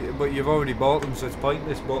 but you've already bought them, so it's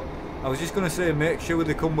pointless, but I was just going to say make sure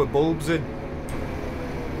they come with bulbs in,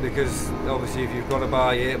 because obviously if you've got to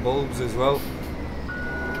buy 8 bulbs as well,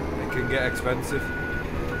 it can get expensive.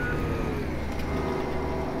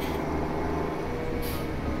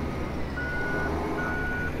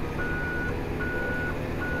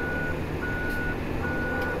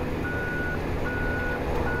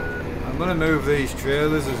 I'm going to move these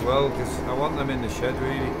trailers as well, because I want them in the shed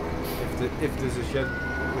really, if there's a shed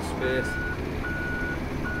with space.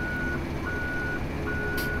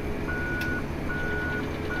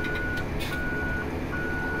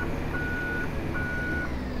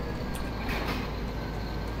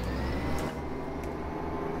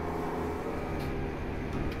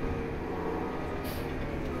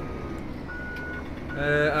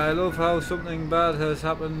 I love how something bad has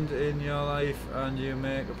happened in your life and you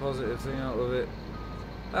make a positive thing out of it.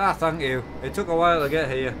 Ah, thank you. It took a while to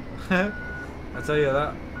get here. I tell you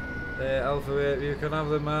that. Alpha 8, you can have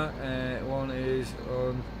them, Mark. One is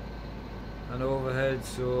on an overhead,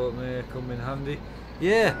 so it may come in handy.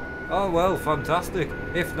 Yeah. Oh well, fantastic.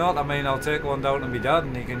 If not, I mean, I'll take one down to my dad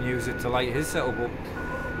and he can use it to light his setup up.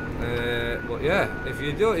 But yeah, if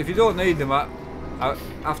you don't need them,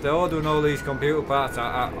 after ordering all these computer parts,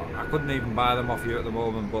 I couldn't even buy them off you at the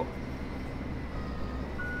moment, but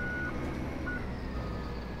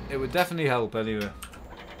it would definitely help anyway.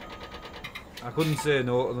 I couldn't say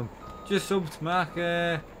no to them. Just subbed Mark,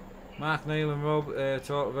 Neil and Rob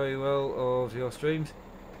talk very well of your streams.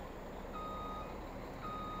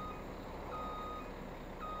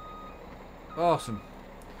 Awesome.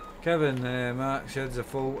 Kevin, Mark, sheds are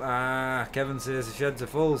full. Ah, Kevin says the sheds are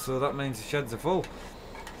full, so that means the sheds are full.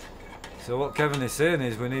 So what Kevin is saying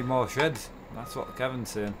is we need more sheds. That's what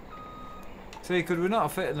Kevin's saying. See, could we not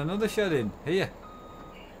have fitted another shed in here?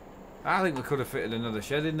 I think we could have fitted another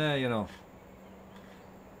shed in there, you know.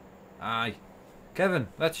 Aye. Kevin,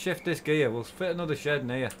 let's shift this gear. We'll fit another shed in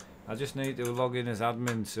here. I just need to log in as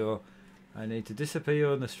admin, so I need to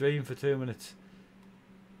disappear on the stream for 2 minutes.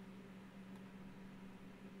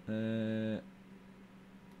 There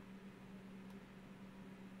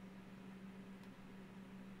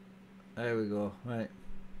we go. Right.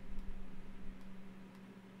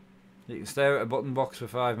 You can stare at a button box for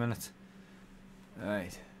 5 minutes.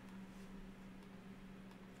 Right.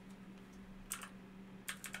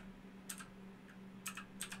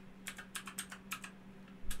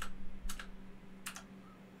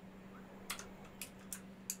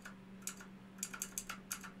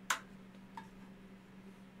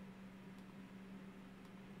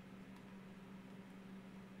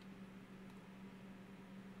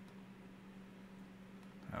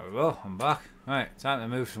 There we go, I'm back. Right, time to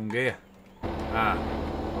move some gear. Ah,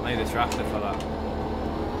 I'll need a tractor for that.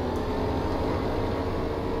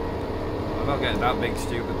 I'm not getting that big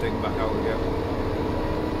stupid thing back out again.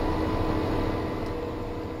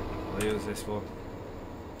 I'll use this one.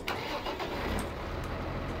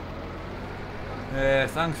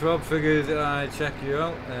 Thanks Rob, figured I'd check you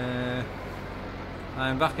out.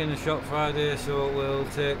 I'm back in the shop Friday, so we'll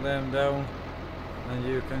take them down and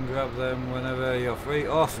you can grab them whenever you're free.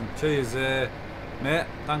 Awesome, cheers mate,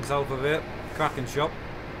 thanks Alpha Vape, cracking shop.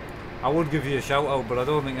 I would give you a shout out, but I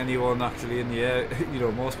don't think anyone actually in the air, you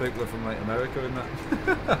know, most people are from like America and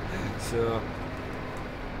that. So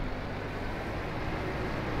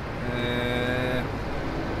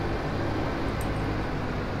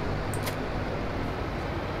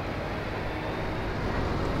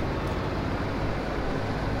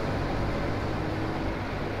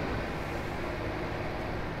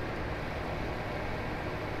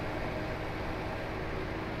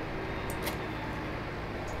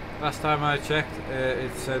last time I checked,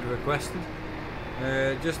 it said requested.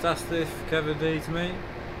 Just asked if Kevin needs me.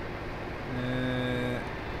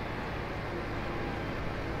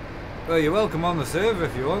 Well, you're welcome on the server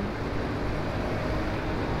if you want.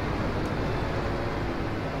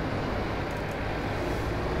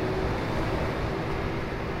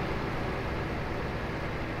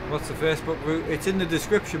 What's the Facebook route? It's in the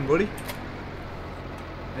description, buddy.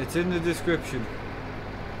 It's in the description.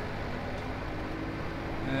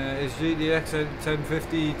 Is GTX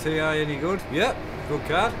 1050 Ti any good? Yep, good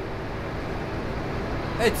card.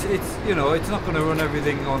 It's you know, it's not going to run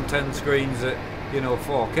everything on 10 screens at, you know,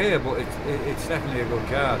 4K, but it's definitely a good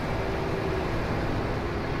card.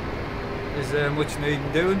 Is there much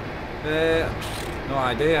needing doing? No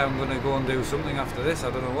idea. I'm going to go and do something after this.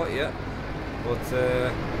 I don't know what yet, but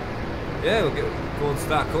yeah, we'll go and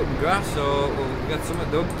start cutting grass, so we'll get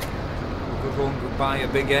something done. We could go and buy a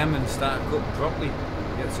big M and start cutting properly.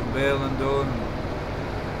 Get some baling done.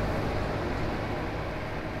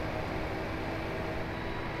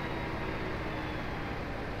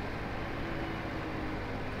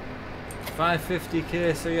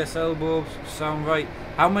 $550k CSL bulbs sound right.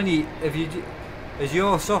 How many have you? Has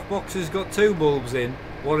your softboxes got 2 bulbs in,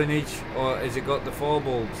 1 in each, or has it got the 4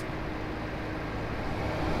 bulbs?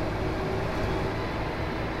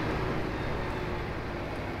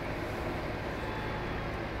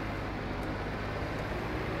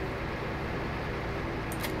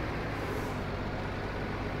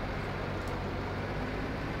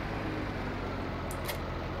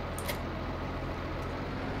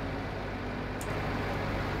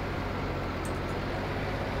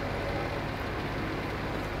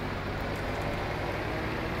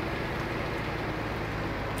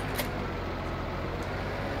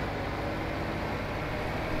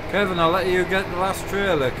 Kevin, I'll let you get the last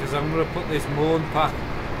trailer because I'm going to put this mown pack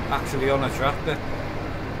actually on a tractor.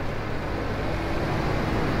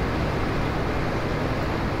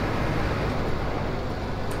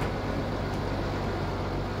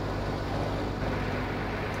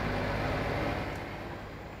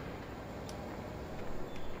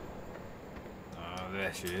 Oh,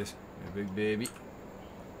 there she is, a big baby.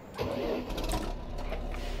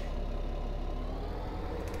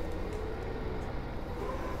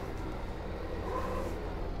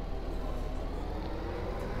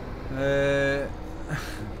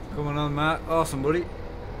 Coming on, Matt. Awesome, buddy.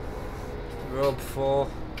 Rob 4.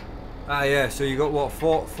 Ah, yeah. So you got what,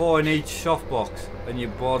 four in each softbox, and you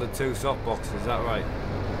boarded 2 softboxes. Is that right?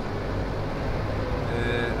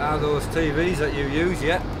 Are those TVs that you use?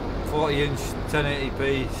 Yeah. 40-inch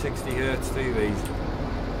 1080p 60Hz TVs.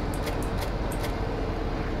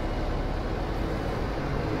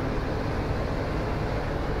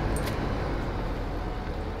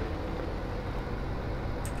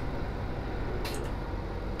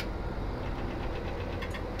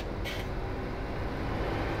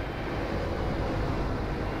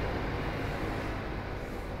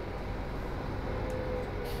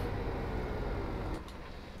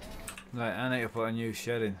 Right, I need to put a new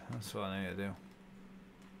shed in. That's what I need to do.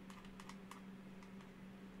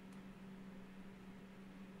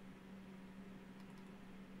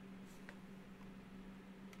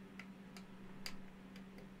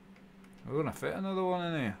 We're gonna fit another one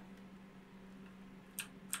in here.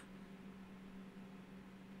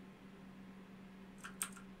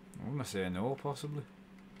 I'm gonna say no, possibly.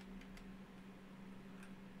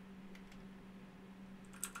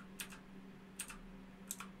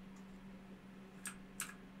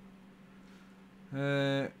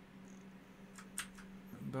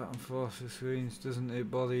 Button forces screens, doesn't it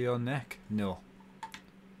bother your neck? No.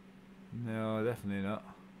 No, definitely not.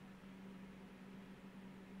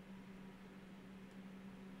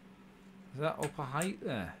 Is that upper height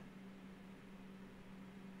there?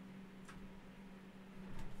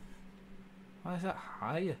 Why is that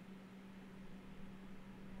higher?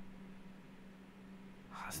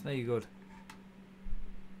 That's not good.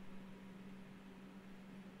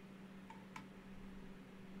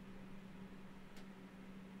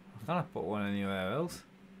 I can't put one anywhere else.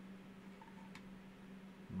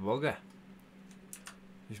 Bugger.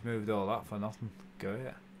 Just moved all that for nothing.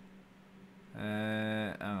 Great.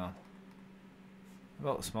 Hang on.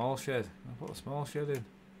 About the small shed. I'll put a small shed in.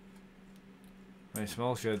 I mean,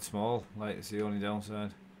 small shed, small. Like, it's the only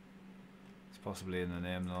downside. It's possibly in the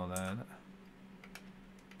name though, there, isn't it?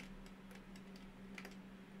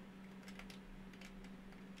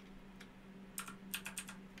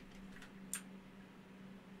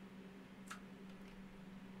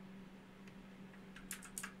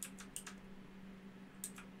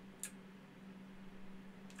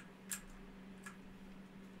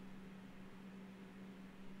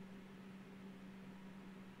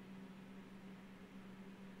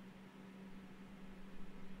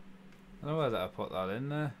 I don't know whether I put that in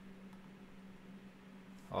there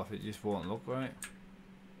or if it just won't look right.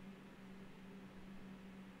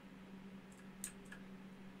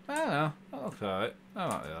 I don't know, that looks alright.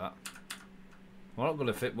 I'm happy with that. We're not going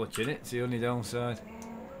to fit much in it, it's the only downside.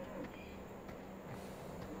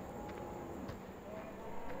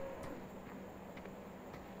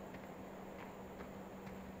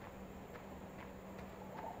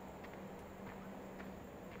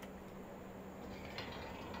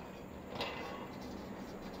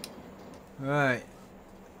 Right,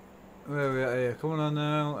 where are we at here? Coming on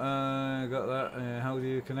now, got that. How do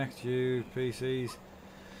you connect your PCs?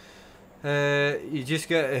 You just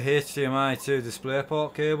get a HDMI to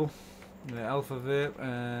DisplayPort cable, Alpha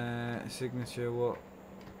Vape, signature what?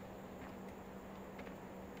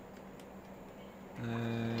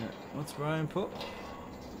 What's Brian put?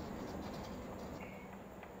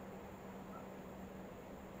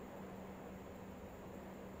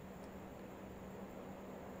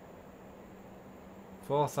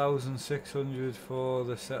 $4,600 for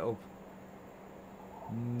the setup.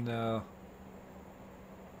 No.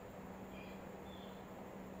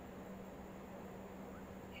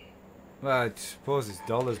 Well, I suppose it's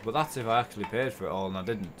dollars, but that's if I actually paid for it all, and I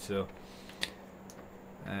didn't. So,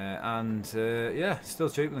 yeah, still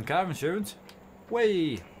cheaper than car insurance.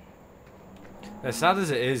 Way. As sad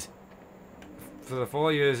as it is, for the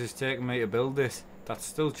 4 years it's taken me to build this, that's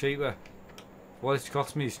still cheaper. What it's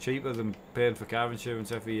cost me is cheaper than paying for car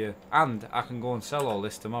insurance every year. And I can go and sell all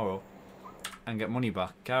this tomorrow and get money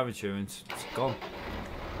back. Car insurance, it's gone.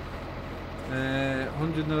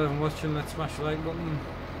 111 watching, let's smash the like button.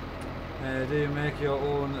 Do you make your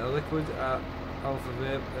own liquid at Alpha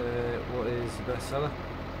Vape? What is the best seller?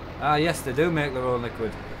 Ah yes, they do make their own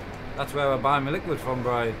liquid. That's where I buy my liquid from,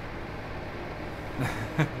 Brian.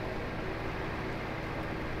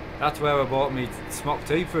 That's where I bought me smock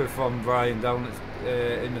tea proof from, Brian, down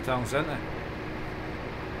at, in the town centre.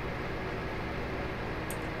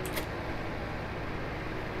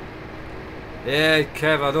 Yeah,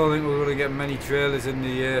 Kev, I don't think we're going to get many trailers in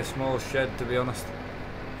the small shed, to be honest.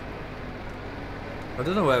 I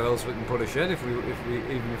don't know where else we can put a shed even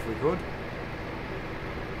if we could.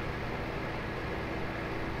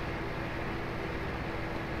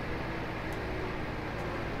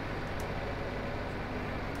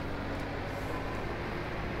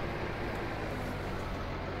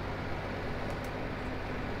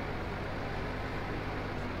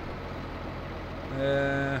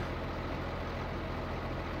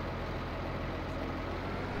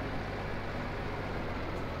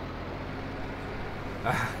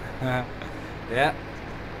 Yeah,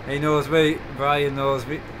 he knows me. Brian knows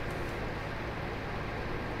me.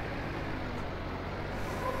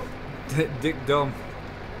 Dick Dumb.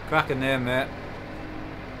 Cracking name, mate.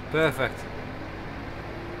 Perfect.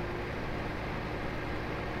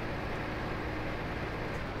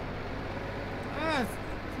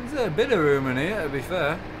 There's a bit of room in here, to be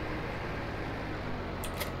fair.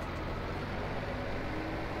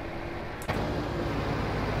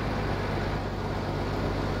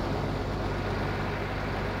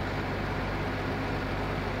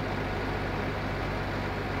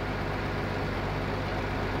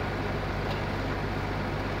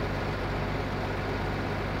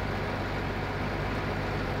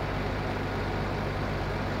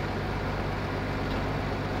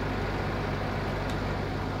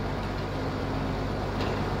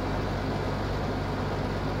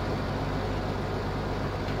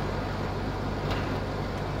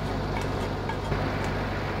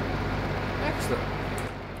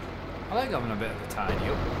 I like having a bit of a tidy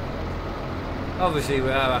up. Obviously we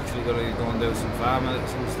are actually going to go and do some farming at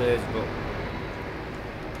some stage, but...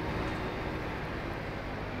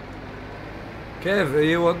 Kev, are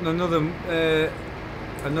you wanting another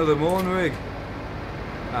mowing rig?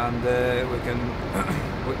 And we can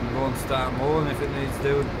go and start mowing if it needs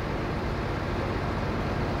doing.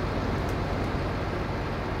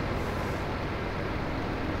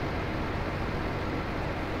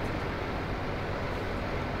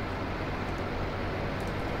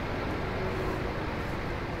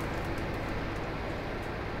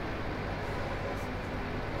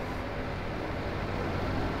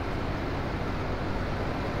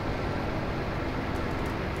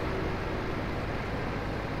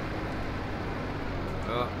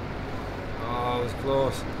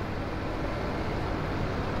 Close.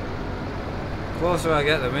 Closer I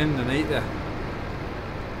get them in, the neater.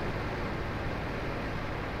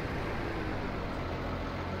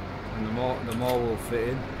 And the more will fit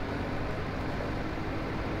in.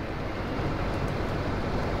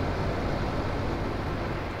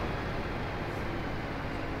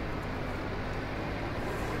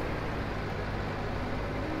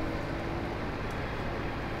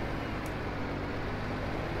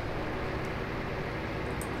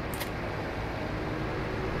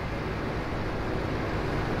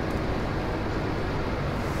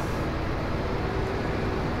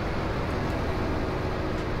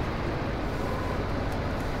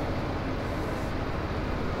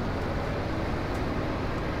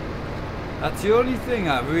 That's the only thing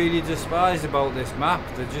I really despise about this map.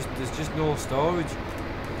 There's just no storage,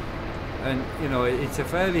 and you know it's a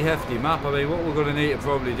fairly hefty map. I mean, what we're going to need to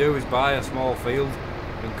probably do is buy a small field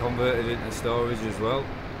and convert it into storage as well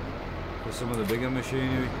for some of the bigger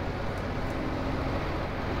machinery.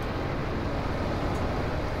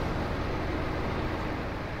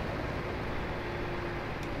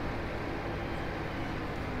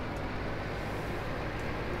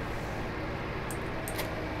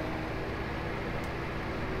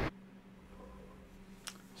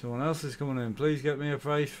 Someone else is coming in. Please get me a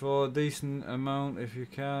price for a decent amount if you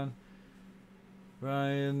can.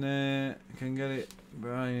 Brian can get it.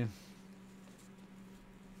 Brian.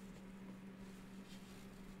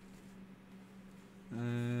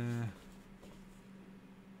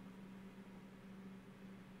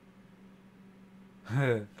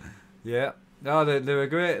 Yeah. No, they're a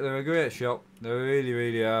great shop. They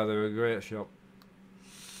really are. They're a great shop.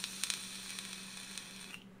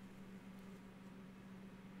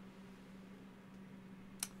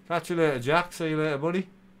 Catch you later, Jack. See you later, buddy.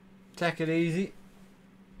 Take it easy.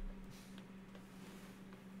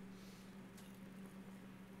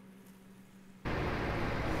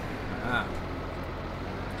 Ah.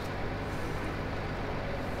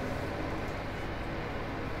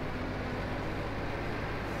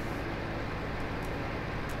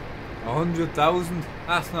 $100,000.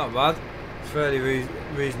 That's not bad. It's fairly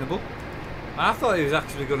reasonable. I thought he was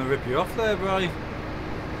actually going to rip you off there, Brian.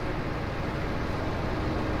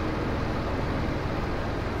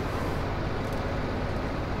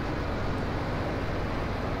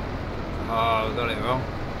 Oh, I got it wrong.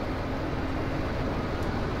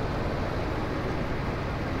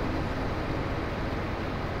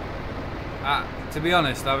 To be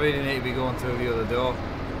honest, I really need to be going through the other door.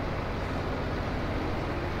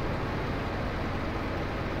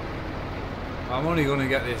 I'm only going to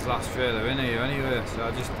get this last trailer in here anyway, so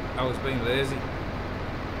I was being lazy.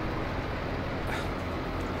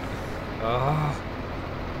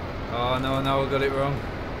 Oh no, now I got it wrong.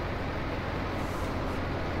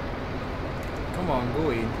 Come on, go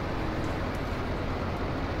in.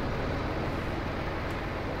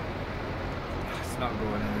 It's not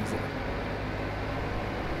going in, is it?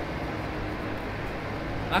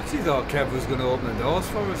 I actually thought Kev was going to open the doors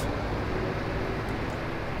for us.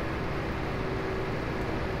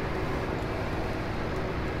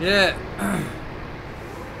 Yeah.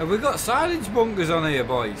 Have we got silage bunkers on here,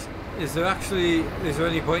 boys? Is there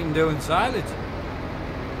any point in doing silage?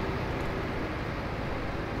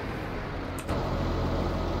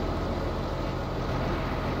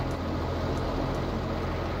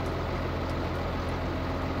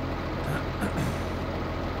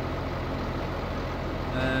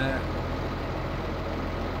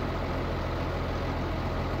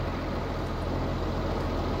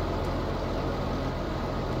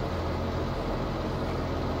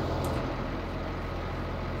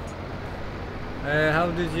 how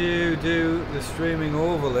did you do the streaming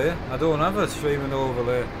overlay? I don't have a streaming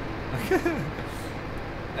overlay.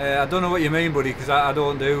 I don't know what you mean, buddy, because I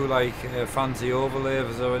don't do like fancy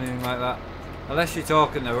overlays or anything like that. Unless you're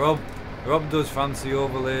talking to Rob. Rob does fancy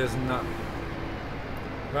overlays and that.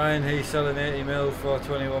 Ryan, he's selling 80mm for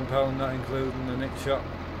 £21, not including the nick shot.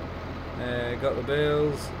 Got the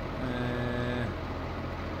bales.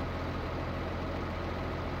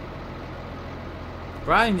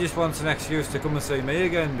 Brian just wants an excuse to come and see me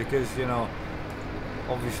again because, you know,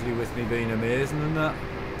 obviously with me being amazing and that.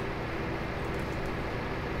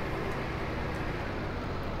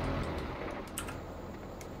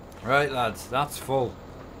 Right, lads, that's full.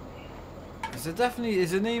 Is there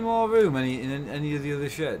any more room in any of the other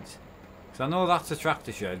sheds? Because I know that's a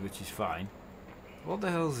tractor shed, which is fine. What the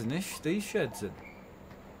hell's in these sheds then?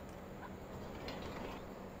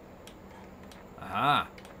 Aha.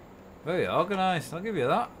 Very organised, I'll give you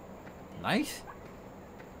that. Nice.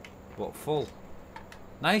 But full.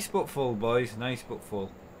 Nice but full, boys. Nice but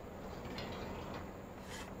full.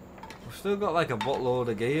 We've still got like a buttload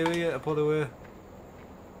of gear here to put away.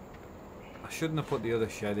 I shouldn't have put the other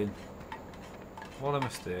shed in. What a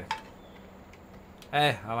mistake.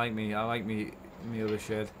 Eh, I like me other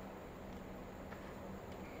shed.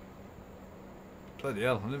 Bloody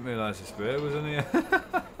hell, I didn't realise the spray was in here.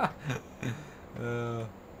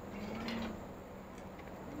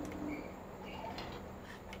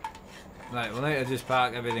 Right, we'll need to just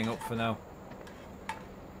park everything up for now.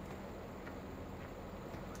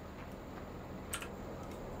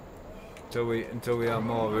 Until we have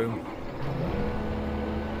more room.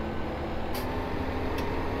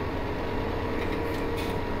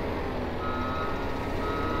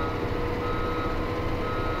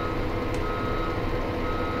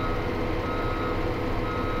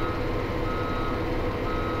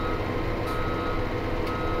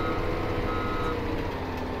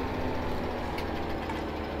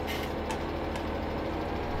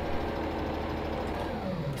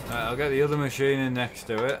 I'll get the other machine in next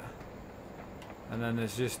to it, and then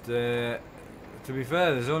there's just to be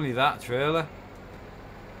fair, there's only that trailer.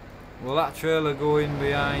 Will that trailer go in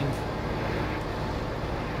behind?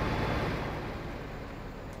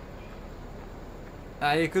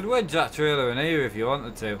 You could wedge that trailer in here if you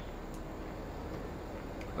wanted to.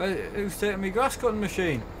 Well, who's taking my grass cutting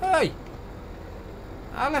machine? Hey!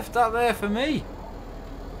 I left that there for me.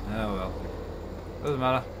 Oh well, doesn't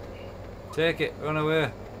matter. Take it, run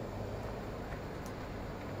away.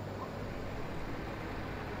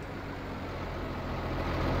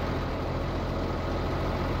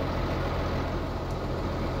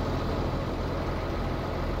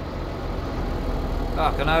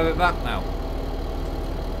 Oh, can I have it back now?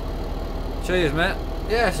 Cheers, mate.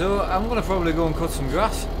 Yeah, so I'm gonna probably go and cut some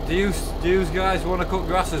grass. Do you guys want to cut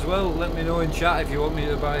grass as well? Let me know in chat if you want me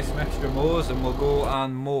to buy some extra mowers, and we'll go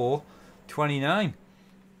and mow 29.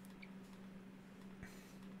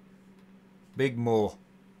 Big mow.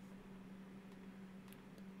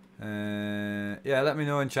 Yeah, let me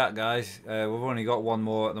know in chat, guys. We've only got one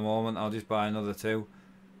more at the moment. I'll just buy another two.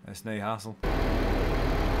 It's no hassle.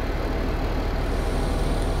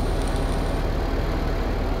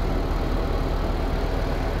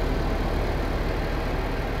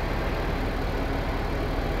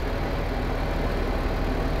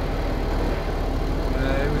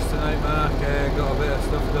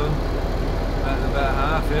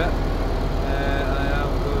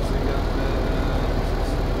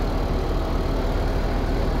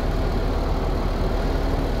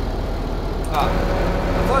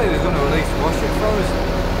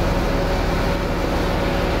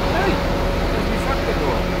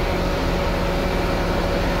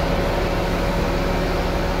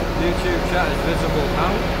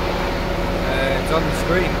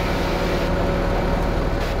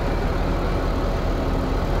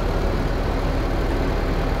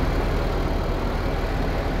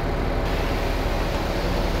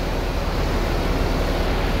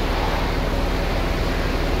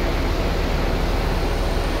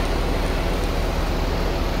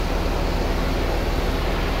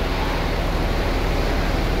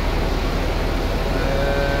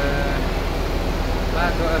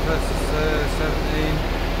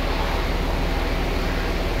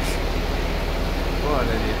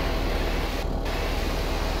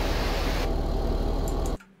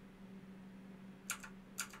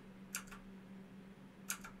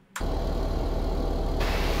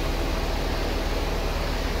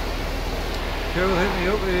 Cool, hit me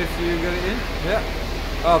up if you get it in. Yeah.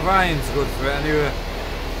 Oh, Brian's good for it anyway.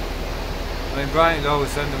 I mean, Brian could always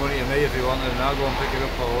send the money to me if he wanted, and I'll go and pick it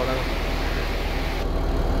up or whatever.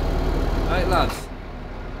 Right, lads.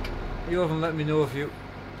 You haven't let me know if you...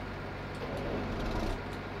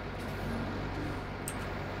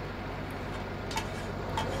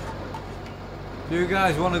 Do you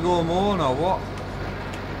guys want to go moan or what?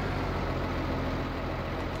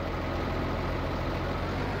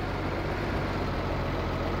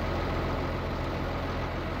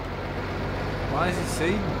 Why is he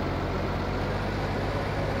seeing?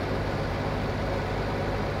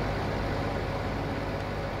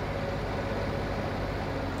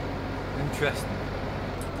 Interesting.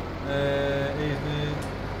 Evening.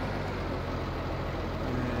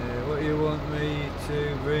 What do you want me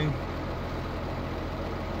to bring?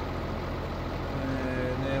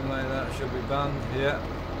 Name like that should be banned. Yeah.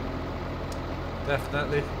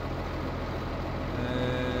 Definitely.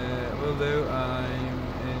 Will do. I'm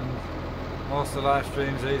in most of the live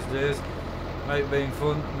streams these days. Might be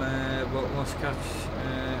fun, but must catch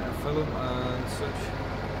a film and such.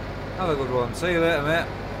 Have a good one. See you later, mate.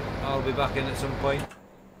 I'll be back in at some point.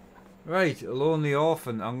 Right, A Lonely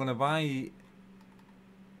Orphan. I'm going to buy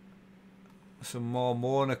some more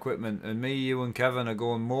mowing equipment, and me, you and Kevin are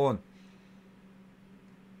going mowing.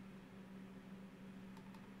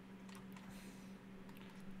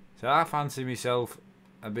 So I fancy myself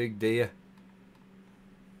a big deer.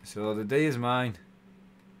 So the deer's mine.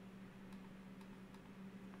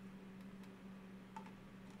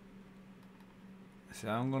 So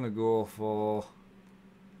I'm going to go for...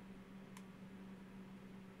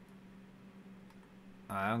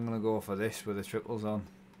 I'm going to go for this with the triples on,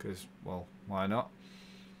 because, well, why not?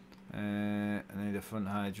 I need a front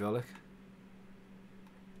hydraulic.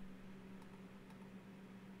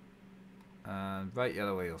 And bright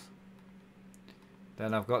yellow wheels.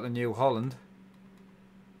 Then I've got the New Holland.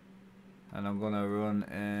 And I'm going to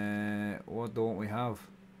run, what don't we have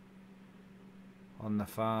on the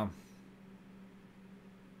farm?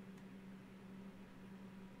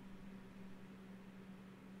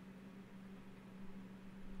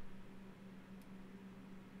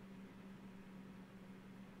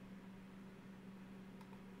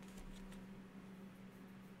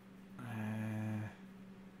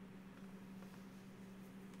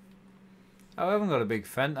 Oh, we haven't got a big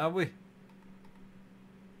Fendt, have we?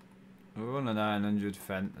 We're on a 900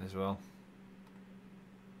 Fendt as well.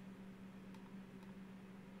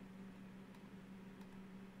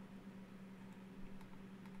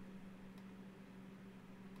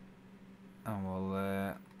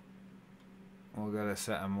 And we'll get a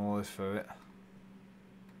set of mowers for it.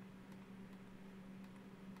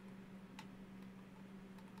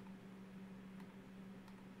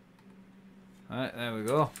 Right, there we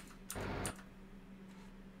go.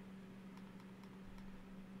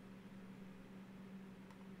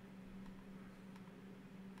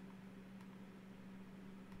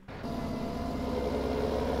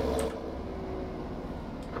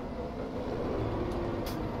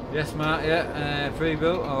 Yes, Matt, yeah,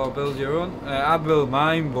 pre-built or build your own. I build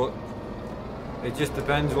mine, but it just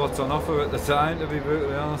depends what's on offer at the time, to be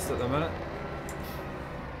brutally honest, at the minute.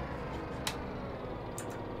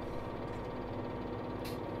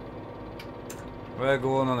 We're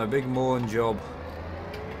going on a big mowing job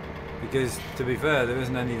because, to be fair, there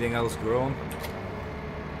isn't anything else growing.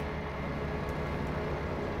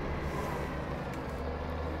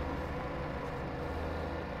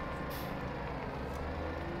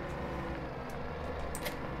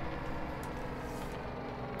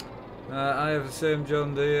 I have the same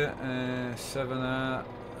John Deere 7R.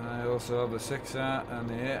 I also have the 6R and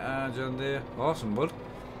the 8R John Deere. Awesome, bud.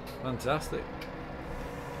 Fantastic.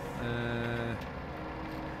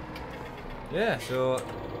 Yeah, so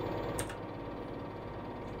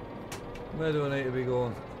where do I need to be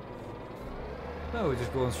going? No, we're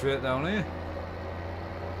just going straight down here.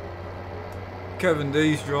 Kevin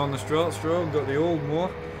D's drawn the straw, got the old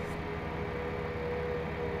mower.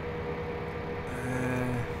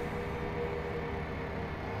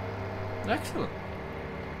 Excellent.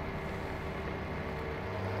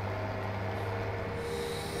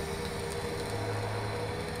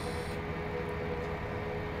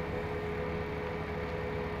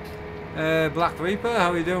 Black Reaper,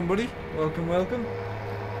 how are you doing, buddy? Welcome, welcome.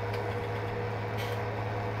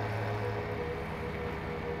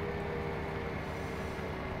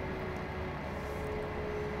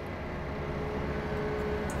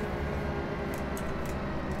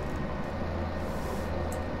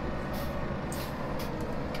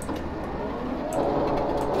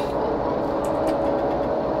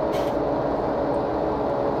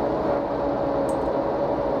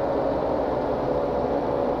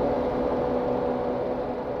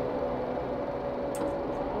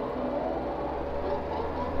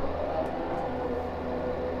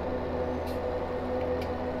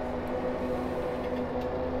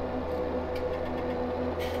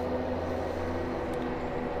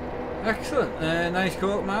 Excellent. Nice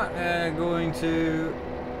quote, Matt. Going to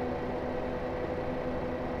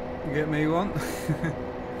get me one.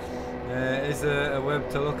 Is there a web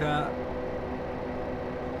to look at?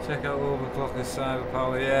 Check out Overclockers,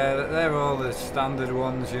 Cyberpower. Yeah, they're all the standard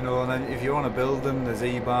ones, you know. And then if you want to build them, there's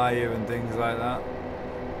eBuyer and things like that.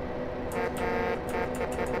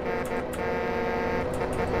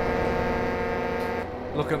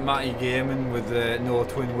 Look at Matty Gaming with no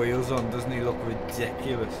twin wheels on. Doesn't he look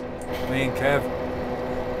ridiculous? Me and Kev.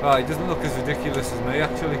 Oh, he doesn't look as ridiculous as me,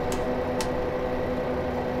 actually.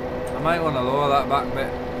 I might want to lower that back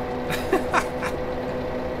bit.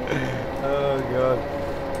 Oh god,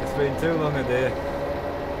 it's been too long a day.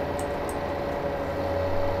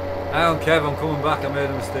 Hang on, Kev, I'm coming back. I made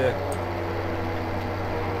a mistake.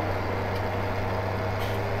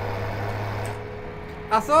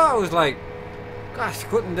 I thought I was like, gosh,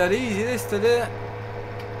 cutting dead easy this today.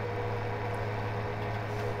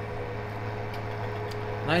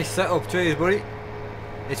 Nice setup, cheers buddy.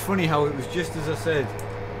 It's funny how it was just as I said,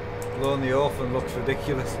 Lonely Orphan looks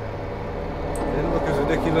ridiculous. It didn't look as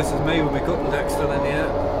ridiculous as me with my cutting deck still in the air.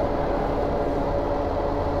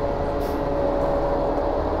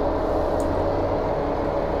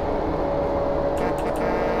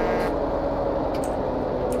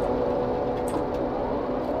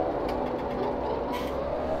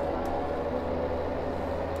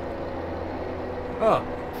 Oh,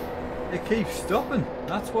 it keeps stopping,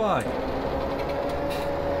 that's why.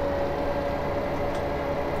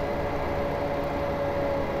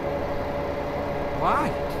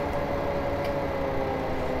 Why?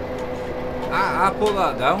 I put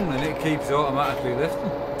that down and it keeps automatically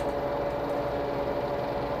lifting.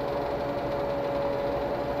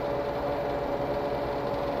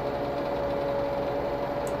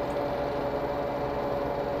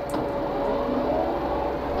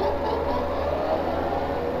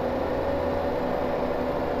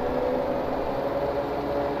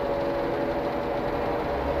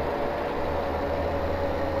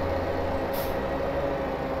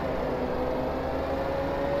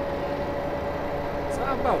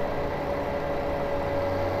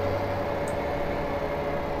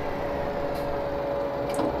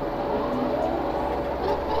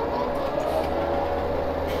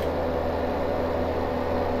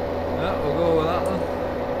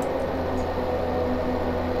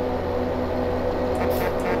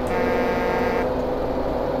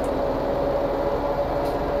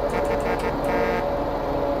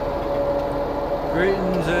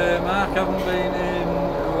 Greetings, Mark. Haven't been in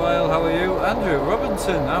a while. How are you? Andrew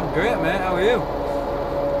Robinson. I'm great, mate. How are you?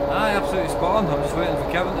 Aye, absolutely spot on. I'm just waiting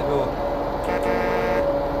for Kevin to go.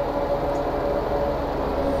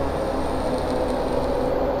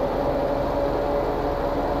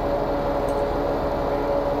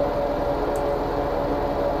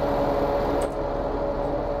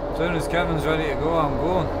 As soon as Kevin's ready to go, I'm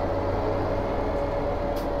going.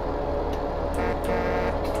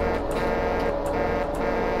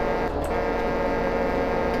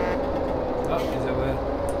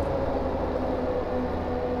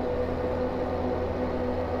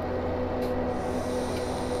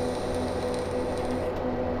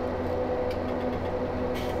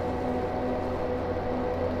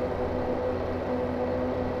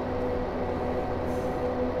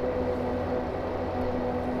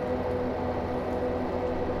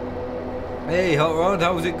 Hey Hot Rod,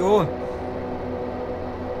 how's it going?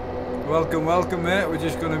 Welcome, welcome mate, we're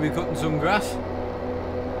just going to be cutting some grass.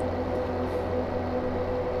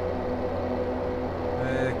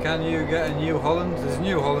 Can you get a New Holland? There's a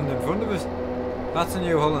New Holland in front of us. That's a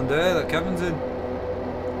New Holland there that Kevin's in.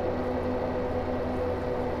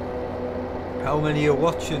 How many are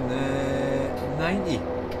watching? 90.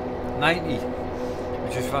 90,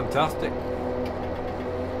 which is fantastic.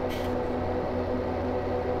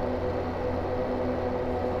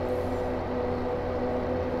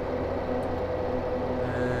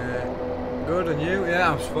 Good, and you?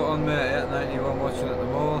 Yeah, I'm spot on mate, yeah, 91 watching at the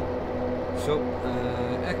moment. So,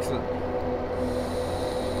 excellent.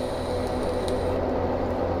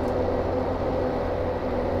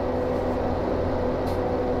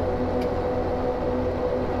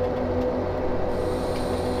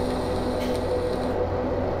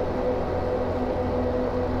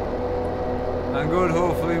 And good,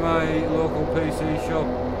 hopefully my local PC shop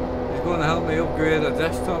is going to help me upgrade a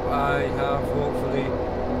desktop. I have hopefully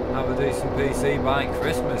have a decent PC by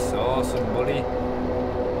Christmas. Awesome buddy.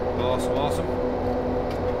 Awesome, awesome.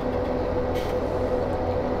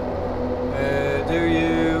 Do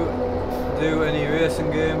you do any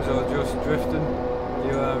racing games or just drifting?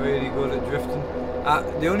 You are really good at drifting.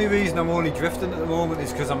 The only reason I'm only drifting at the moment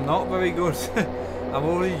is because I'm not very good. I'm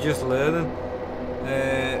only just learning.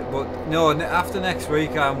 But no, after next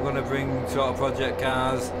week I'm going to bring sort of project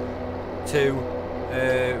cars to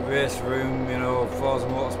race room, you know, Forza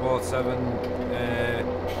Motorsport 7,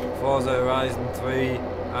 Forza Horizon 3,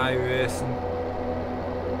 iRacing,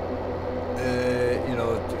 you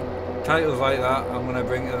know, titles like that I'm going to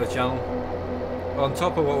bring to the channel, on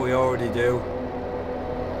top of what we already do.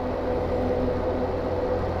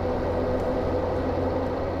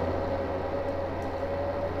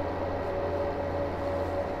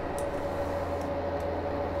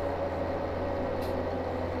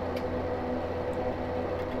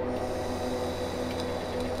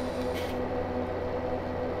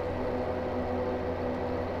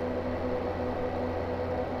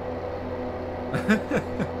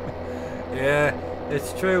 Yeah,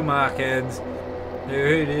 it's true, Mark Haynes. It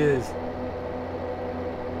really is.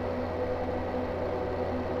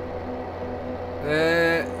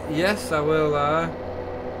 Yes, I will.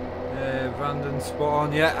 Brandon, spot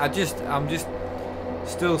on. Yeah, I'm just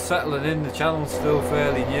still settling in. The channel's still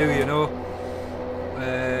fairly new, you know.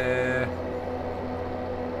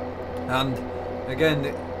 And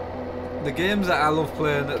again, the games that I love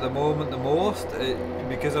playing at the moment the most,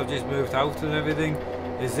 because I've just moved out and everything,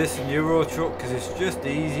 is this Euro Truck, because it's just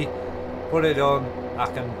easy. Put it on, I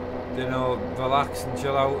can, you know, relax and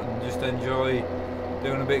chill out and just enjoy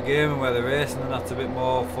doing a bit of gaming, where the racing and that's a bit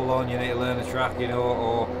more full on. You need to learn a track, you know,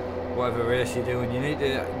 or whatever race you're doing, you need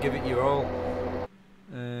to give it your all.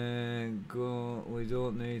 We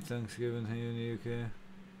don't need Thanksgiving here in the UK.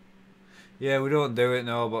 Yeah, we don't do it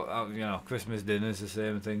now, but you know, Christmas dinner's the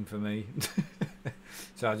same thing for me.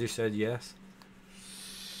 So I just said yes.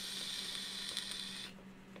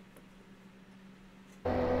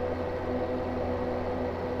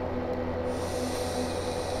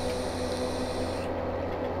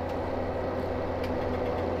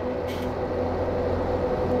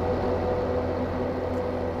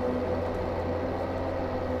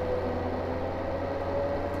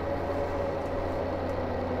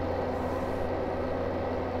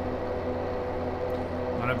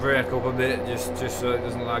 Break up a bit just so it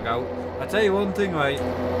doesn't lag out. I tell you one thing, right,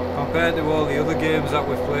 compared to all the other games that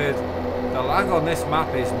we've played, the lag on this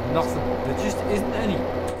map is nothing. There just isn't any.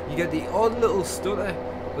 You get the odd little stutter,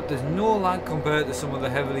 but there's no lag compared to some of the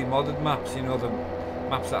heavily modded maps, you know, the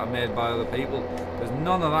maps that are made by other people. There's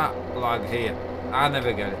none of that lag here. I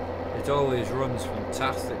never get it. It always runs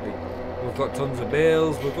fantastically. We've got tons of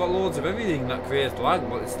bales, we've got loads of everything that creates lag,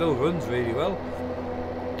 but it still runs really well.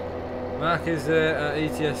 Mark is at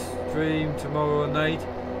ETS stream tomorrow night,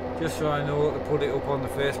 just so I know what to put it up on the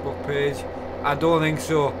Facebook page. I don't think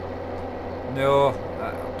so. No,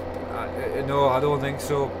 no, I don't think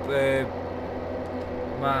so.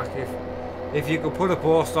 Mark, if you could put a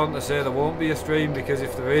post on to say there won't be a stream, because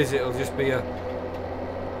if there is, it'll just be a,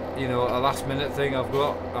 you know, a last minute thing.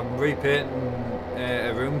 I'm repainting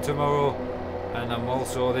a room tomorrow, and I'm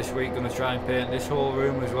also this week going to try and paint this whole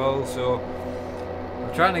room as well. So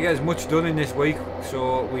I'm trying to get as much done in this week,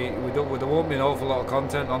 so there won't be an awful lot of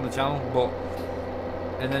content on the channel,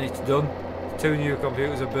 and then it's done. 2 new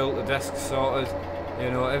computers are built, the desk's sorted,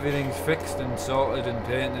 you know, everything's fixed and sorted and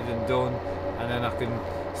painted and done, and then I can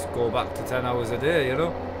go back to 10 hours a day, you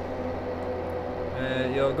know.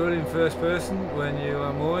 You're good in first person when you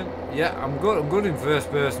are mowing? Yeah, I'm good in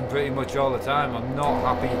first person pretty much all the time. I'm not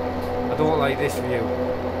happy. I don't like this view.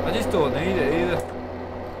 I just don't need it either.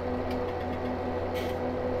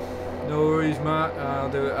 No worries, Mark.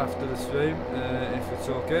 I'll do it after the stream if it's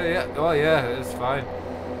okay. Yeah. Oh yeah, it's fine.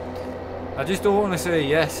 I just don't want to say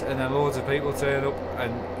yes and then loads of people turn up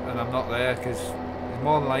and I'm not there, because it's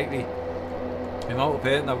more than likely the amount of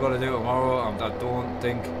painting I've got to do tomorrow. I don't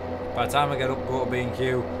think by the time I get up, go to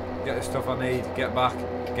B&Q, get the stuff I need, get back,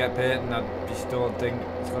 get painting, I just don't think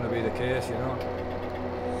it's going to be the case, you know.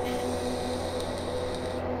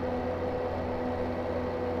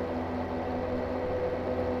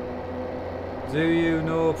 Do you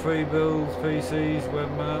know pre-build PCs when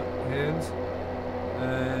Mark Haynes?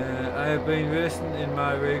 I have been racing in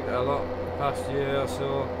my rig a lot the past year or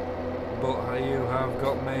so, but you have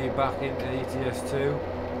got me back into ETS2,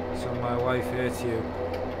 so my wife hates you.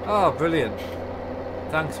 Oh, brilliant.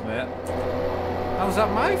 Thanks, mate. How's that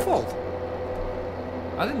my fault?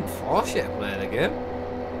 I didn't force you to play the game.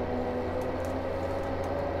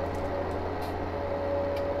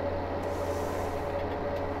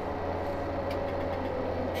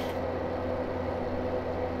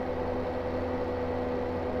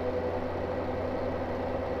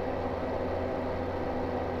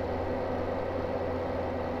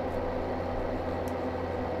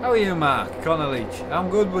 How are you, Mark? Connor Leach. I'm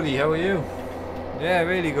good, buddy. How are you? Yeah,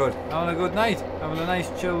 really good. Having a good night. Having a nice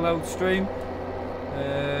chilled out stream.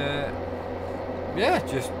 Yeah,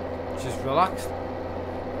 just relaxed.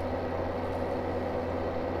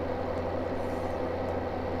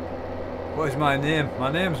 What is my name?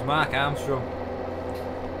 My name's Mark Armstrong.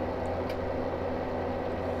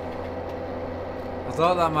 I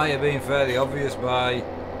thought that might have been fairly obvious by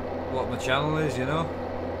what my channel is, you know.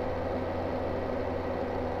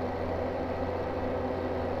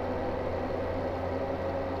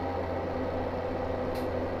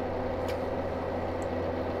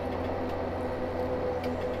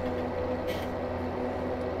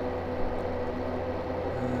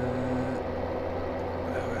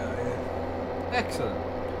 Excellent.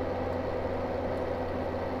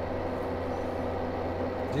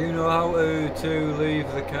 Do you know how to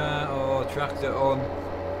leave the car or tractor on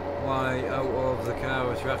while out of the car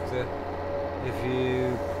or tractor? If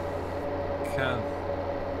you can.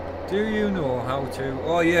 Do you know how to?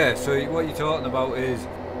 Oh yeah, so what you're talking about is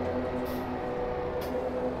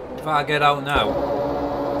if I get out now,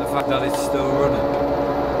 the fact that it's still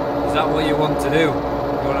running. Is that what you want to do?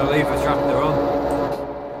 You want to leave the tractor on?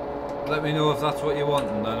 Let me know if that's what you want,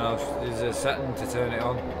 and then there's a setting to turn it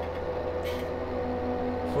on.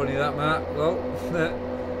 Funny that, Mark. Well,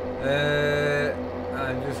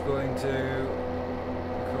 I'm just going to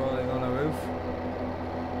crawling on a roof.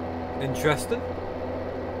 Interesting.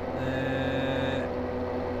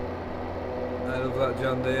 I love that,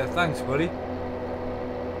 John Deere. Thanks, buddy.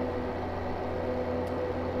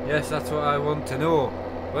 Yes, that's what I want to know.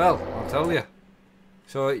 Well, I'll tell you.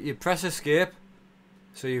 So you press escape.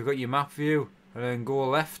 So you've got your map view, and then go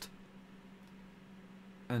left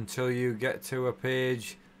until you get to a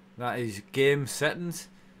page that is game settings.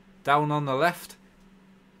 Down on the left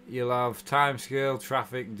you'll have timescale,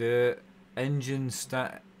 traffic, dirt, engine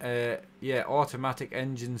start, yeah, automatic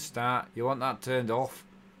engine start. You want that turned off,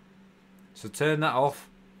 so turn that off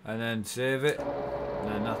and then save it, and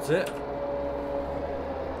then that's it.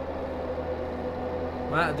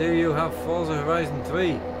 Matt, do you have Forza Horizon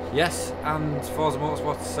 3? Yes, and Forza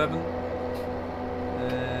Motorsport 7.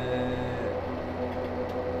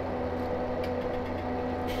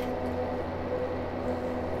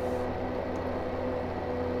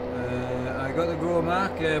 I got the go,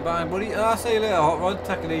 Mark. Bye, buddy. I'll see you later, Hot Rod.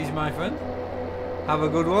 Take it easy, my friend. Have a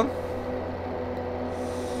good one.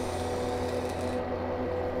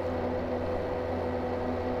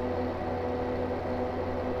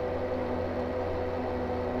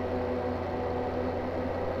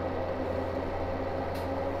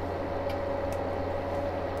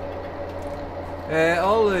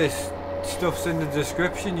 All this stuff's in the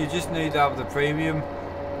description. You just need to have the premium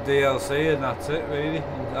DLC and that's it, really.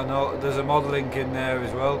 And I know there's a mod link in there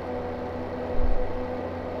as well.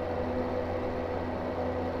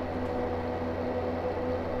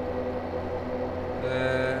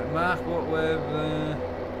 Mark, what we've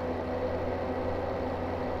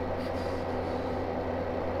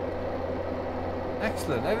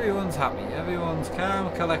excellent. Everyone's happy. Everyone's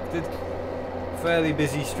calm, collected. Fairly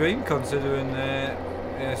busy stream considering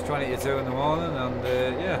it's 20 to 2 in the morning, and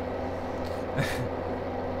yeah.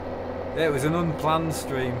 Yeah, it was an unplanned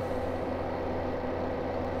stream.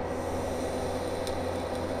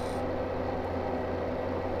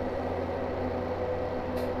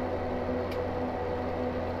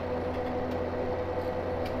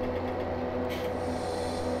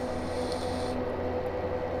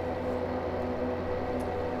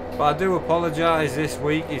 But I do apologise, this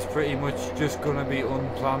week is pretty much just going to be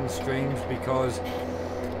unplanned streams because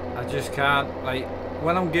I just can't, like,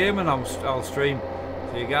 when I'm gaming I'll stream.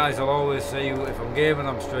 So you guys will always see if I'm gaming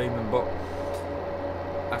I'm streaming, but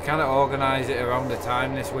I cannot organise it around the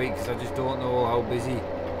time this week because I just don't know how busy.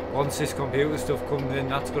 Once this computer stuff comes in,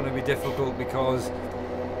 that's going to be difficult because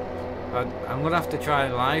I'm going to have to try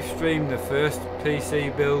and live stream the first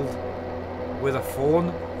PC build with a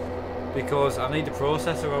phone, because I need the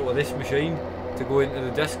processor out of this machine to go into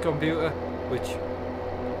the desk computer, which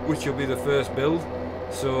will be the first build.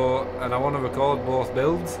 So, and I want to record both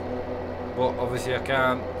builds, but obviously I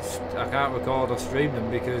can't record or stream them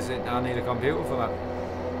because I need a computer for that.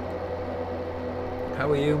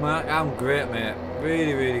 How are you, Mark? I'm great, mate.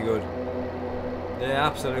 Really, really good. Yeah,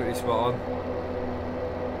 absolutely spot on.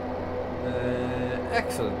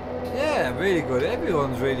 Excellent. Yeah, really good.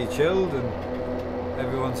 Everyone's really chilled and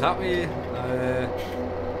everyone's happy.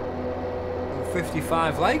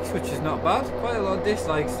 55 likes, which is not bad. Quite a lot of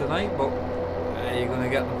dislikes tonight, but you're going to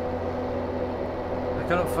get them. I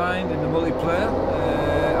cannot find in the multiplayer.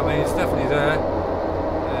 I mean, it's definitely there.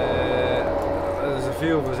 There's a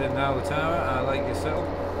few of us in now, Tara. I like your setup.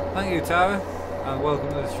 Thank you, Tara, and welcome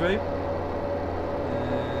to the stream.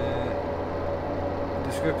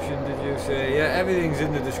 Description, did you say? Yeah, everything's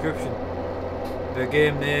in the description. The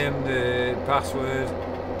game name, the password.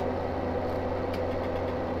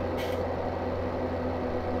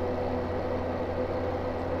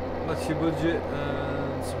 What's your budget?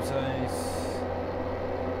 And sometimes.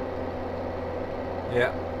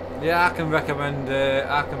 Yeah, yeah. I can recommend.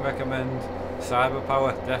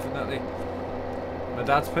 Cyberpower, definitely. My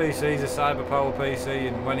dad's PC is a Cyberpower PC,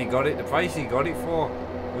 and when he got it, the price he got it for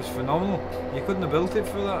was phenomenal. You couldn't have built it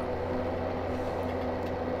for that.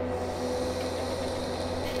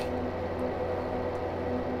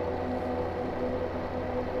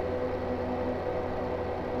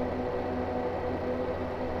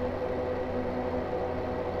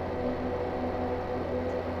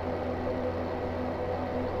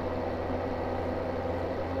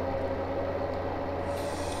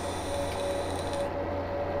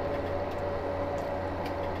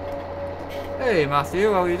 Hey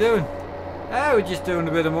Matthew, how are you doing? We're just doing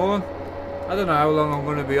a bit of mowing. I don't know how long I'm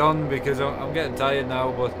going to be on because I'm getting tired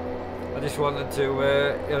now, but I just wanted to,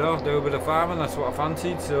 you know, do a bit of farming. That's what I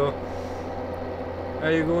fancied. So,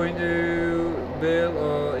 are you going to bale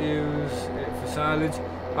or use it for silage?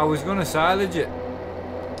 I was going to silage it,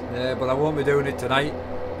 but I won't be doing it tonight.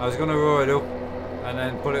 I was going to row it up and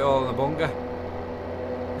then put it all in a bunker.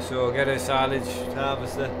 So get a silage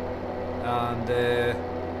harvester and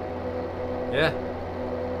yeah,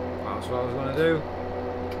 that's what I was going to do.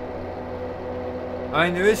 I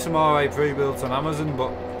mean, there is some alright pre-built on Amazon,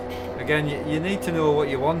 but again, you need to know what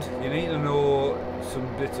you want. You need to know some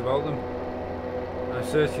bits about them. I'm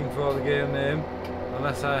searching for the game name,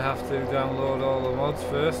 unless I have to download all the mods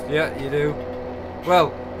first. Yeah, you do.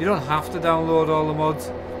 Well, you don't have to download all the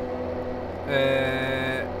mods,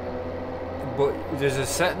 but there's a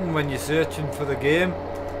setting when you're searching for the game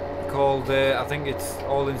called, I think it's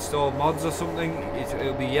all installed mods or something.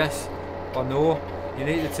 It'll be yes or no. You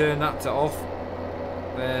need to turn that to off,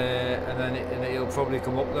 and then it'll probably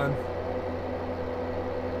come up then.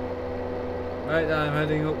 Right, I'm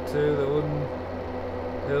heading up to the Wooden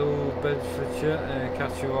Hill, Bedfordshire.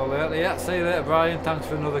 Catch you all later. Yeah, see you later, Brian. Thanks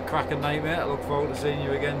for another cracking night, mate. I look forward to seeing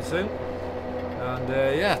you again soon. And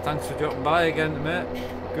yeah, thanks for dropping by again, mate.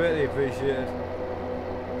 Greatly appreciated.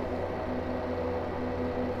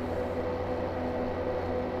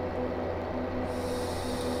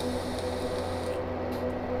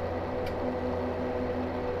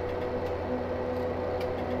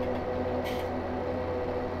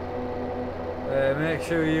 Make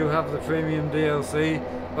sure you have the premium DLC.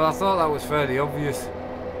 Well, I thought that was fairly obvious,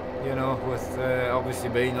 you know, with obviously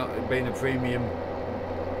being a premium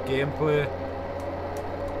gameplay.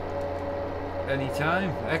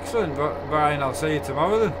 Anytime. Excellent, Brian. I'll see you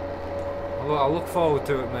tomorrow then. I'll look forward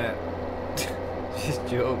to it, mate. Just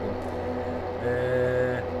joking.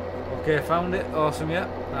 Okay, found it. Awesome, yeah.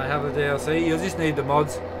 I have the DLC. You'll just need the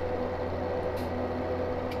mods.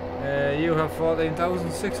 You have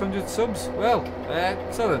 14,600 subs. Well,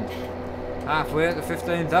 excellent. Halfway to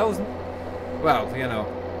 15,000. Well, you know.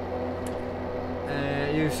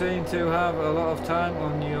 You seem to have a lot of time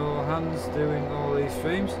on your hands doing all these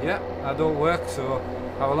streams. Yeah, I don't work, so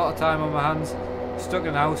I have a lot of time on my hands. Stuck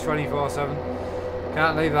in the house 24/7.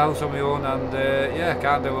 Can't leave the house on my own, and yeah,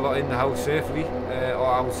 can't do a lot in the house safely or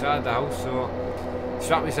outside the house. So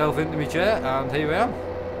strap myself into my chair, and here I am.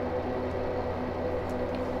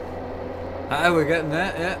 We're getting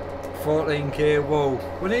there, yeah. 14k, whoa.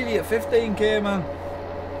 We're nearly at 15k, man.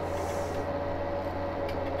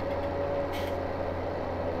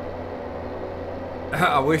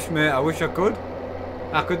 I wish, mate, I wish I could.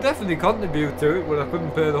 I could definitely contribute to it, but I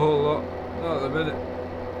couldn't pay the whole lot. Not at the minute.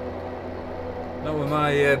 Not with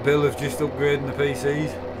my bill of just upgrading the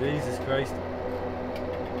PCs. Jesus Christ.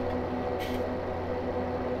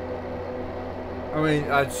 I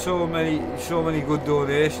mean, I had so many good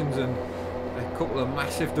donations and a couple of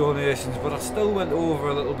massive donations, but I still went over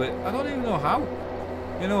a little bit. I don't even know how.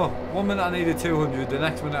 You know, one minute I needed 200, the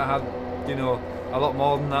next minute I had, you know, a lot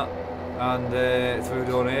more than that, and through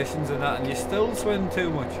donations and that, and you still spend too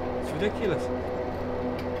much. It's ridiculous.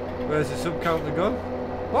 Where's the sub counter gone?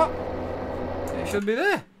 What? It should be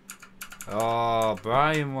there. Oh,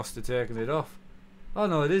 Brian must have taken it off. Oh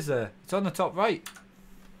no, it is there. It's on the top right.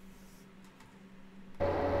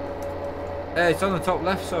 It's on the top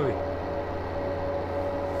left, sorry.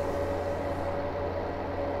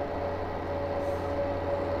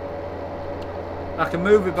 I can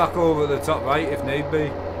move it back over to the top right if need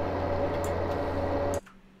be.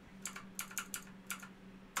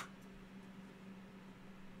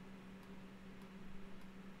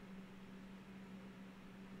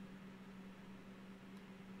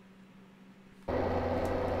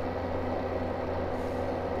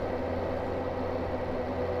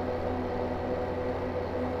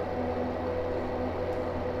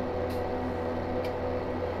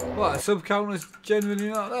 What, a sub counter's genuinely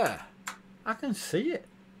not there? I can see it.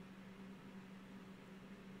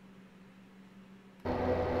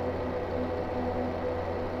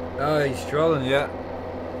 Oh, he's trolling, yeah.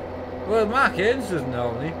 Well, Mark Haynes doesn't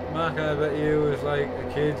know me. Mark, I bet you was like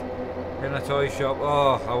a kid in a toy shop.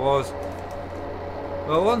 Oh, I was.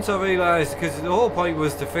 Well, once I realised, because the whole point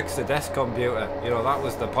was to fix the desk computer, you know, that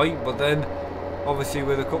was the point. But then, obviously,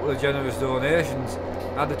 with a couple of generous donations,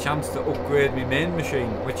 I had the chance to upgrade my main machine,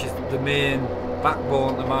 which is the main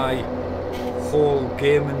backbone to my whole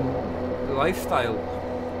gaming lifestyle.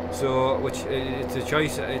 So, it's a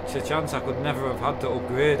choice, it's a chance I could never have had to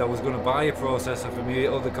upgrade. I was going to buy a processor for my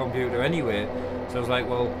other computer anyway. So I was like,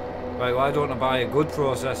 well, right, why don't I buy a good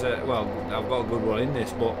processor? Well, I've got a good one in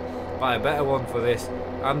this, but buy a better one for this,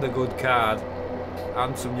 and a good card,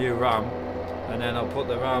 and some new RAM, and then I'll put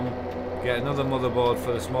the RAM, get another motherboard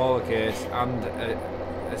for the smaller case, and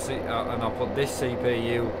and I'll put this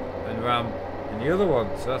CPU and RAM in the other one.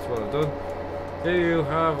 So that's what I've done. Do you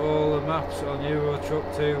have all the maps on Euro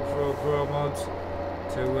Truck 2 for Pro Mods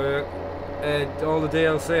to work? All the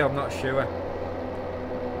DLC, I'm not sure.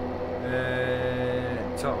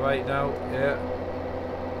 Top right now, yeah.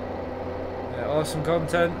 Awesome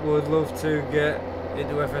content, would love to get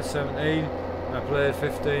into FS17. I played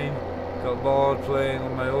 15, got bored playing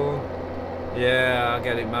on my own. Yeah, I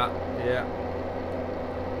get it, Matt, yeah.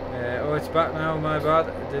 Oh, it's back now, my bad.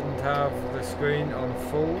 I didn't have the screen on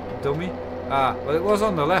full, dummy. Ah, well, it was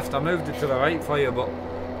on the left. I moved it to the right for you, but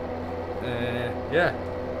yeah.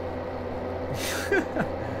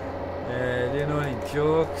 Do you know any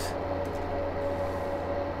jokes?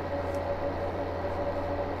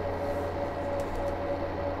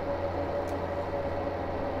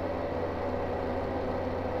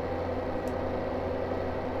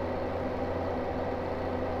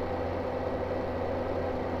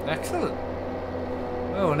 Excellent.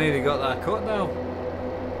 Oh, I nearly got that cut now.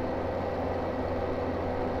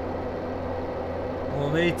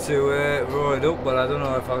 We'll need to roll it up, but I don't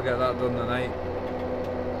know if I'll get that done tonight.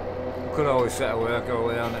 Could always set a work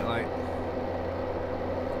away on it, like.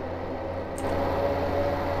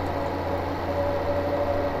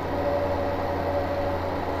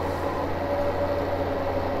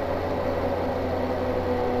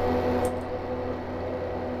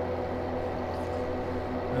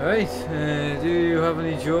 Right, do you have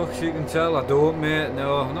any jokes you can tell? I don't, mate.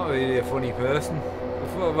 No, I'm not really a funny person.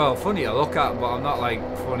 Well, funny to look at, but I'm not like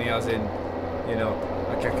funny as in, you know,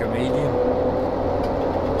 like a comedian.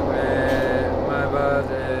 My bad,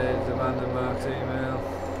 Amanda Mark's email.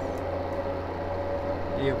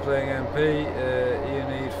 You playing MP, you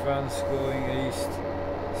need France going east,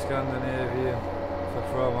 Scandinavia for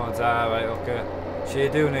Pro Mods. Ah, right, okay. So you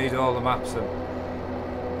do need all the maps then.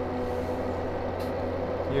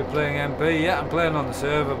 You playing MP? Yeah, I'm playing on the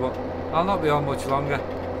server, but I'll not be on much longer.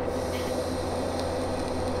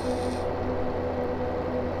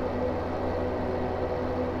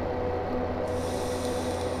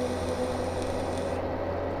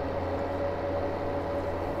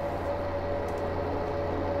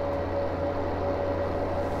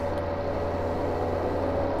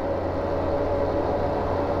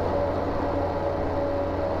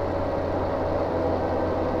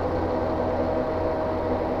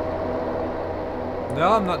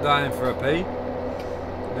 No, I'm not dying for a pee.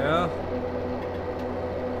 No.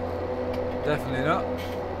 Definitely not.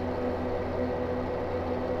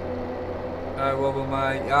 I wobble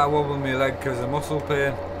my leg because of muscle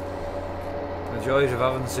pain. The joys of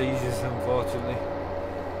having seizures, unfortunately.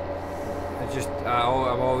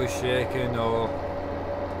 I'm always shaking or...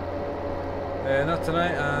 not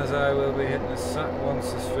tonight, as I will be hitting the sack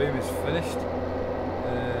once the stream is finished.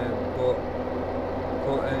 But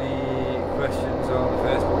put any questions on the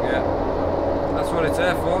Facebook yet. That's what it's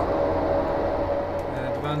there for.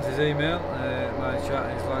 Demands his email. My chat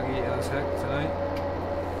is laggy as heck tonight.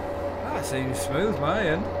 That seems smooth, my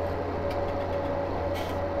end.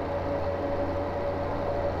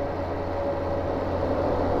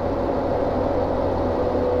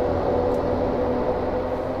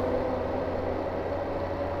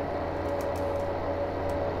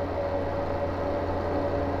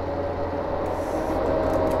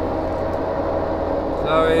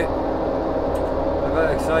 Sorry, I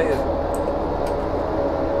got excited.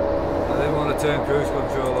 I didn't want to turn cruise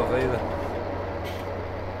control off either.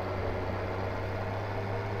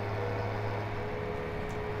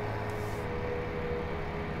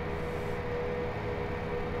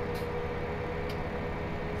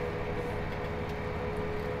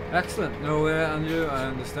 Excellent. No way, Andrew, I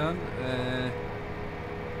understand.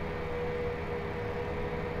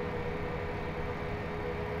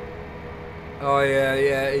 Oh yeah,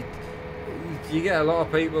 yeah. You get a lot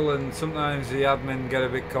of people, and sometimes the admin get a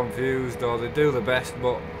bit confused, or they do the best,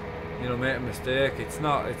 but you know, make a mistake. It's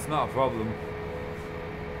not a problem.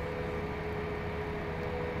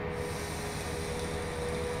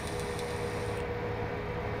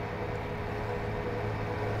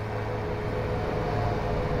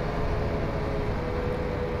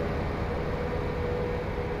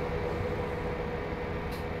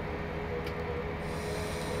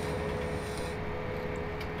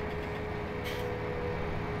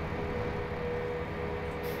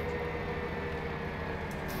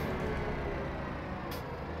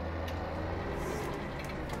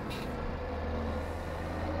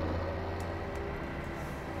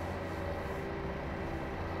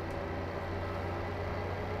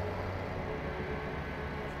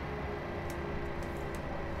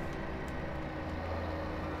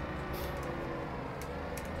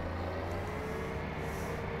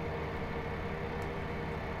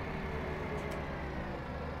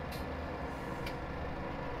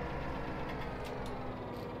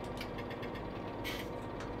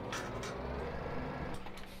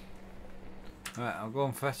 Right, I'll go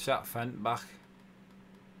and fetch that Fendt back.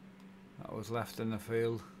 That was left in the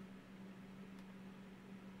field.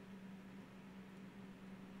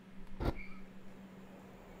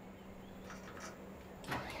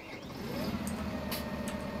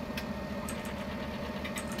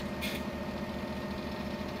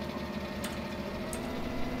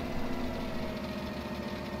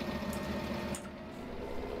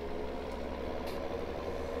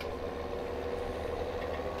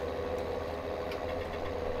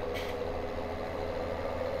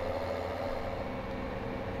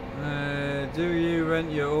 Do you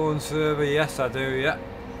rent your own server? Yes, I do, yeah.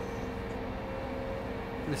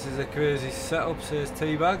 This is a crazy setup, says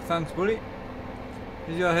Teabag. Thanks, buddy.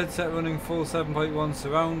 Is your headset running full 7.1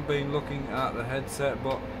 surround? Been looking at the headset,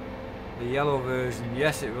 but the yellow version,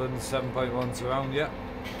 yes, it runs 7.1 surround, yeah.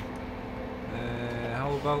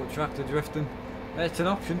 How about tractor drifting? It's an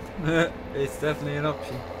option. It's definitely an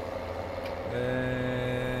option.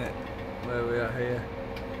 Where we are here.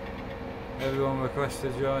 Everyone requests to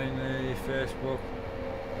join the Facebook.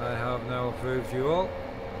 I have now approved you all.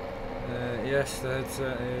 Yes, the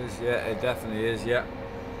headset is. Yeah, it definitely is. Yeah.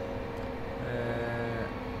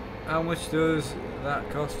 How much does that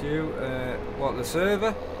cost you? What, the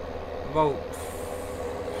server? About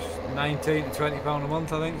 19 to 20 pound a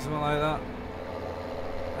month, I think, something like that.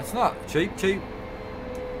 It's not cheap. You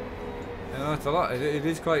know, it's a lot. It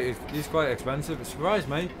is quite expensive. It surprised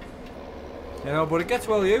me. You know, but it gets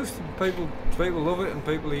well used. People love it, and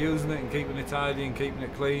people are using it and keeping it tidy and keeping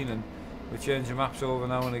it clean, and we change the maps over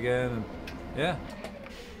now and again, and yeah.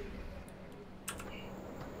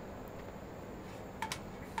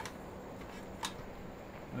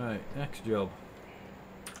 Right, next job.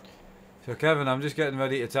 So Kevin, I'm just getting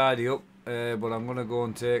ready to tidy up, but I'm gonna go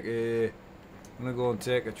and take a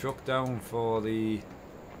truck down for the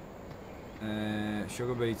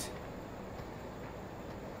sugar beet.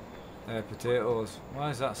 Potatoes. Why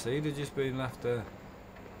is that seed just been left there?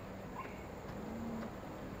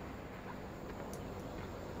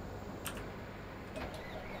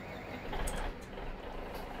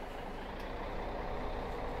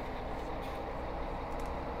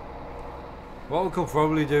 What we could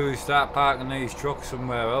probably do is start parking these trucks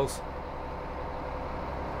somewhere else.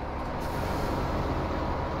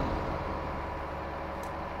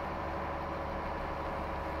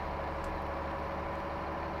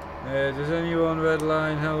 Does anyone red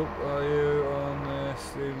line help? Are you on the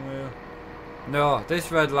steam wheel? No,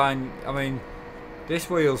 this red line, I mean, this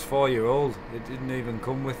wheel's 4-year-old. It didn't even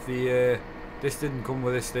come with the, this didn't come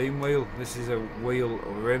with a steam wheel. This is a wheel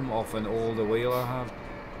rim off an older wheel I had.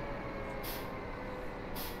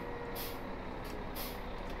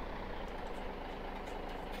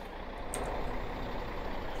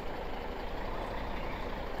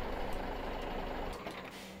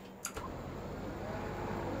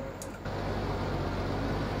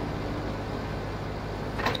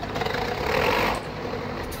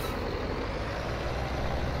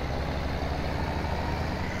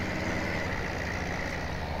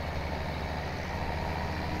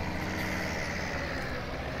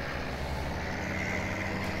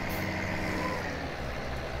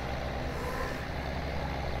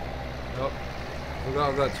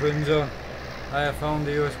 I've got twins on. I have found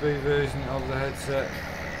the USB version of the headset.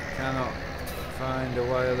 Cannot find a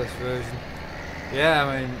wireless version. Yeah,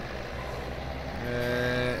 I mean,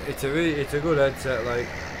 it's a good headset. Like,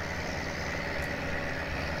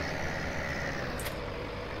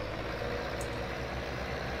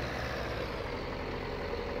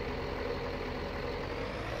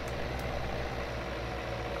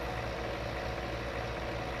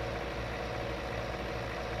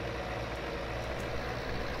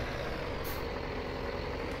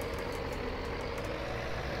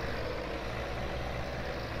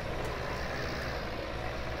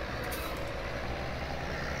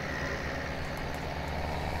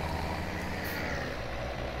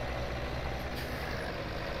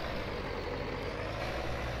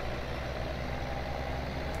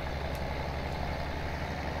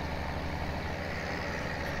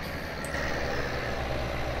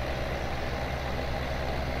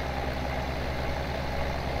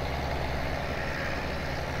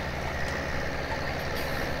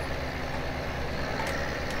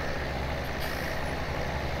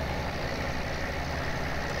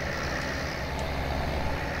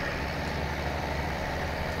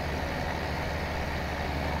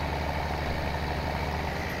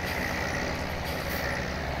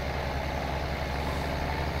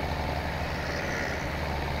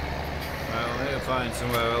 find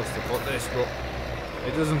somewhere else to put this, but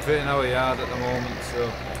it doesn't fit in our yard at the moment,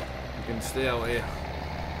 so we can stay out here.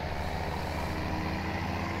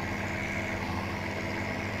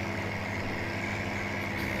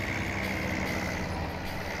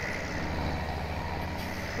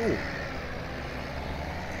 Ooh.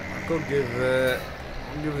 I could give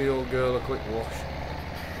the old girl a quick wash.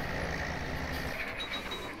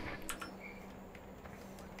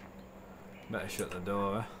 Better shut the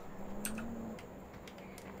door, eh?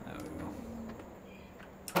 There we go.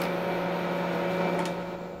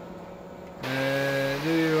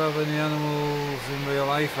 Do you have any animals in real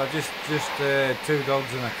life? I just 2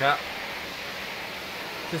 dogs and a cat.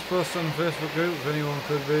 Just post on the Facebook group if anyone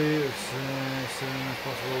could be as soon as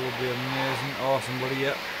possible would be amazing. Awesome, buddy.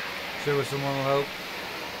 Yep. Sure, someone will help.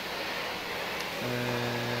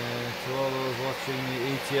 To all those watching the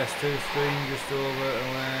ETS2 stream just over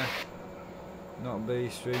to not be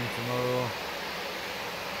stream tomorrow.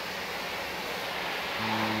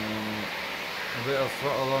 A bit of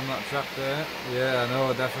throttle on that track there. Yeah, I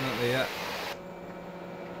know, definitely. Yeah.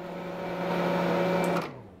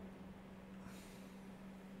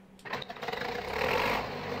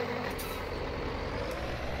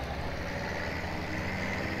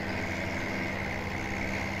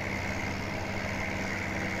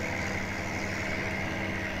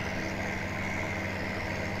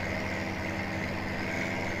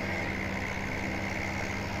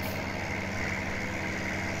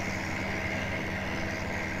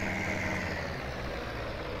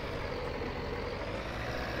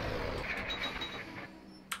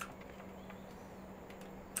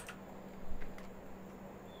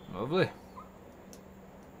 Lovely.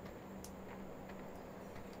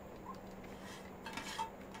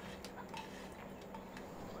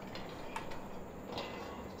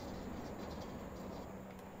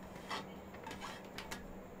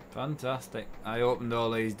 Fantastic. I opened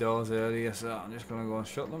all these doors earlier, so I'm just going to go and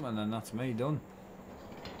shut them and then that's me done.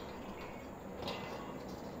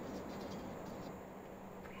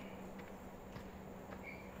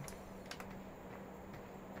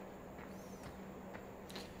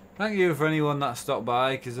 Thank you for anyone that stopped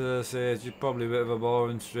by, because as I say, it's just probably a bit of a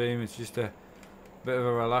boring stream. It's just a bit of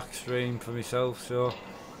a relaxed stream for myself, so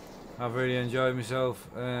I've really enjoyed myself.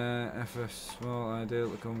 FS small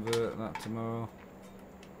ideal to convert that tomorrow.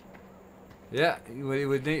 Yeah, we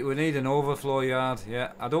need an overflow yard.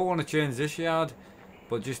 Yeah, I don't want to change this yard,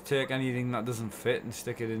 but just take anything that doesn't fit and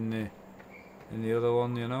stick it in the other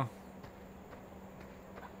one, you know.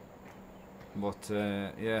 But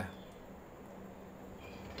yeah.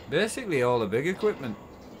 Basically all the big equipment.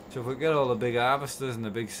 So if we get all the big harvesters and the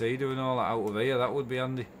big seeder and all that out of here, that would be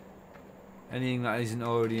handy. Anything that isn't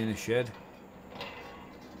already in a shed.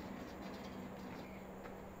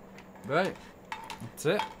 Right, that's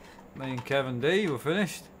it. Me and Kevin D, we're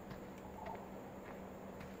finished.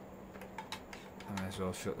 I may as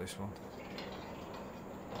well shut this one.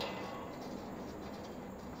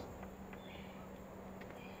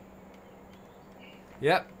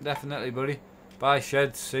 Yep, definitely, buddy. Buy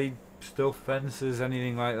sheds, seed stuff, fences,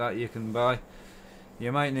 anything like that you can buy.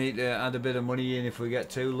 You might need to add a bit of money in if we get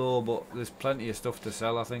too low, but there's plenty of stuff to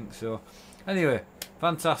sell, I think. So anyway,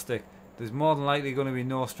 fantastic. There's more than likely going to be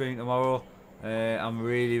no stream tomorrow. I'm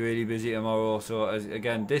really busy tomorrow, so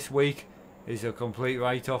again, this week is a complete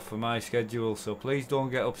write-off for my schedule, so please don't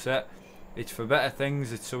get upset. It's for better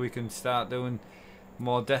things. It's so we can start doing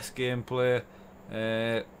more desk gameplay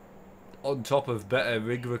on top of better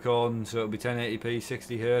rig recording, so it'll be 1080p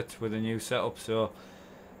 60Hz with a new setup. So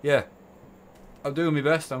yeah, I'll do my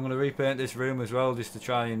best. I'm going to repaint this room as well, just to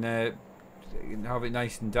try and have it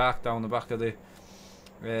nice and dark down the back of the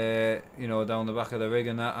you know, down the back of the rig,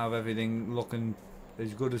 and that, have everything looking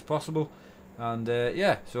as good as possible. And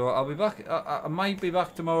yeah, so I'll be back. I might be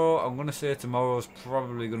back tomorrow. I'm going to say tomorrow's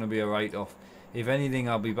probably going to be a write-off. If anything,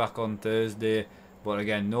 I'll be back on Thursday, but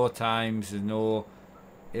again, no times, there's no.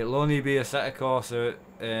 It'll only be a set of course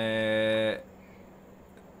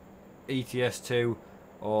ETS2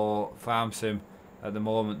 or Farm Sim at the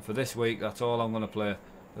moment for this week. That's all I'm going to play.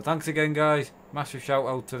 So thanks again, guys. Massive shout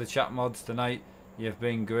out to the chat mods tonight. You've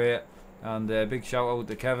been great. And big shout out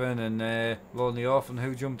to Kevin and Lonely Orphan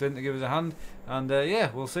who jumped in to give us a hand. And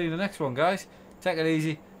yeah, we'll see you in the next one, guys. Take it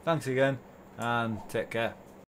easy. Thanks again and take care.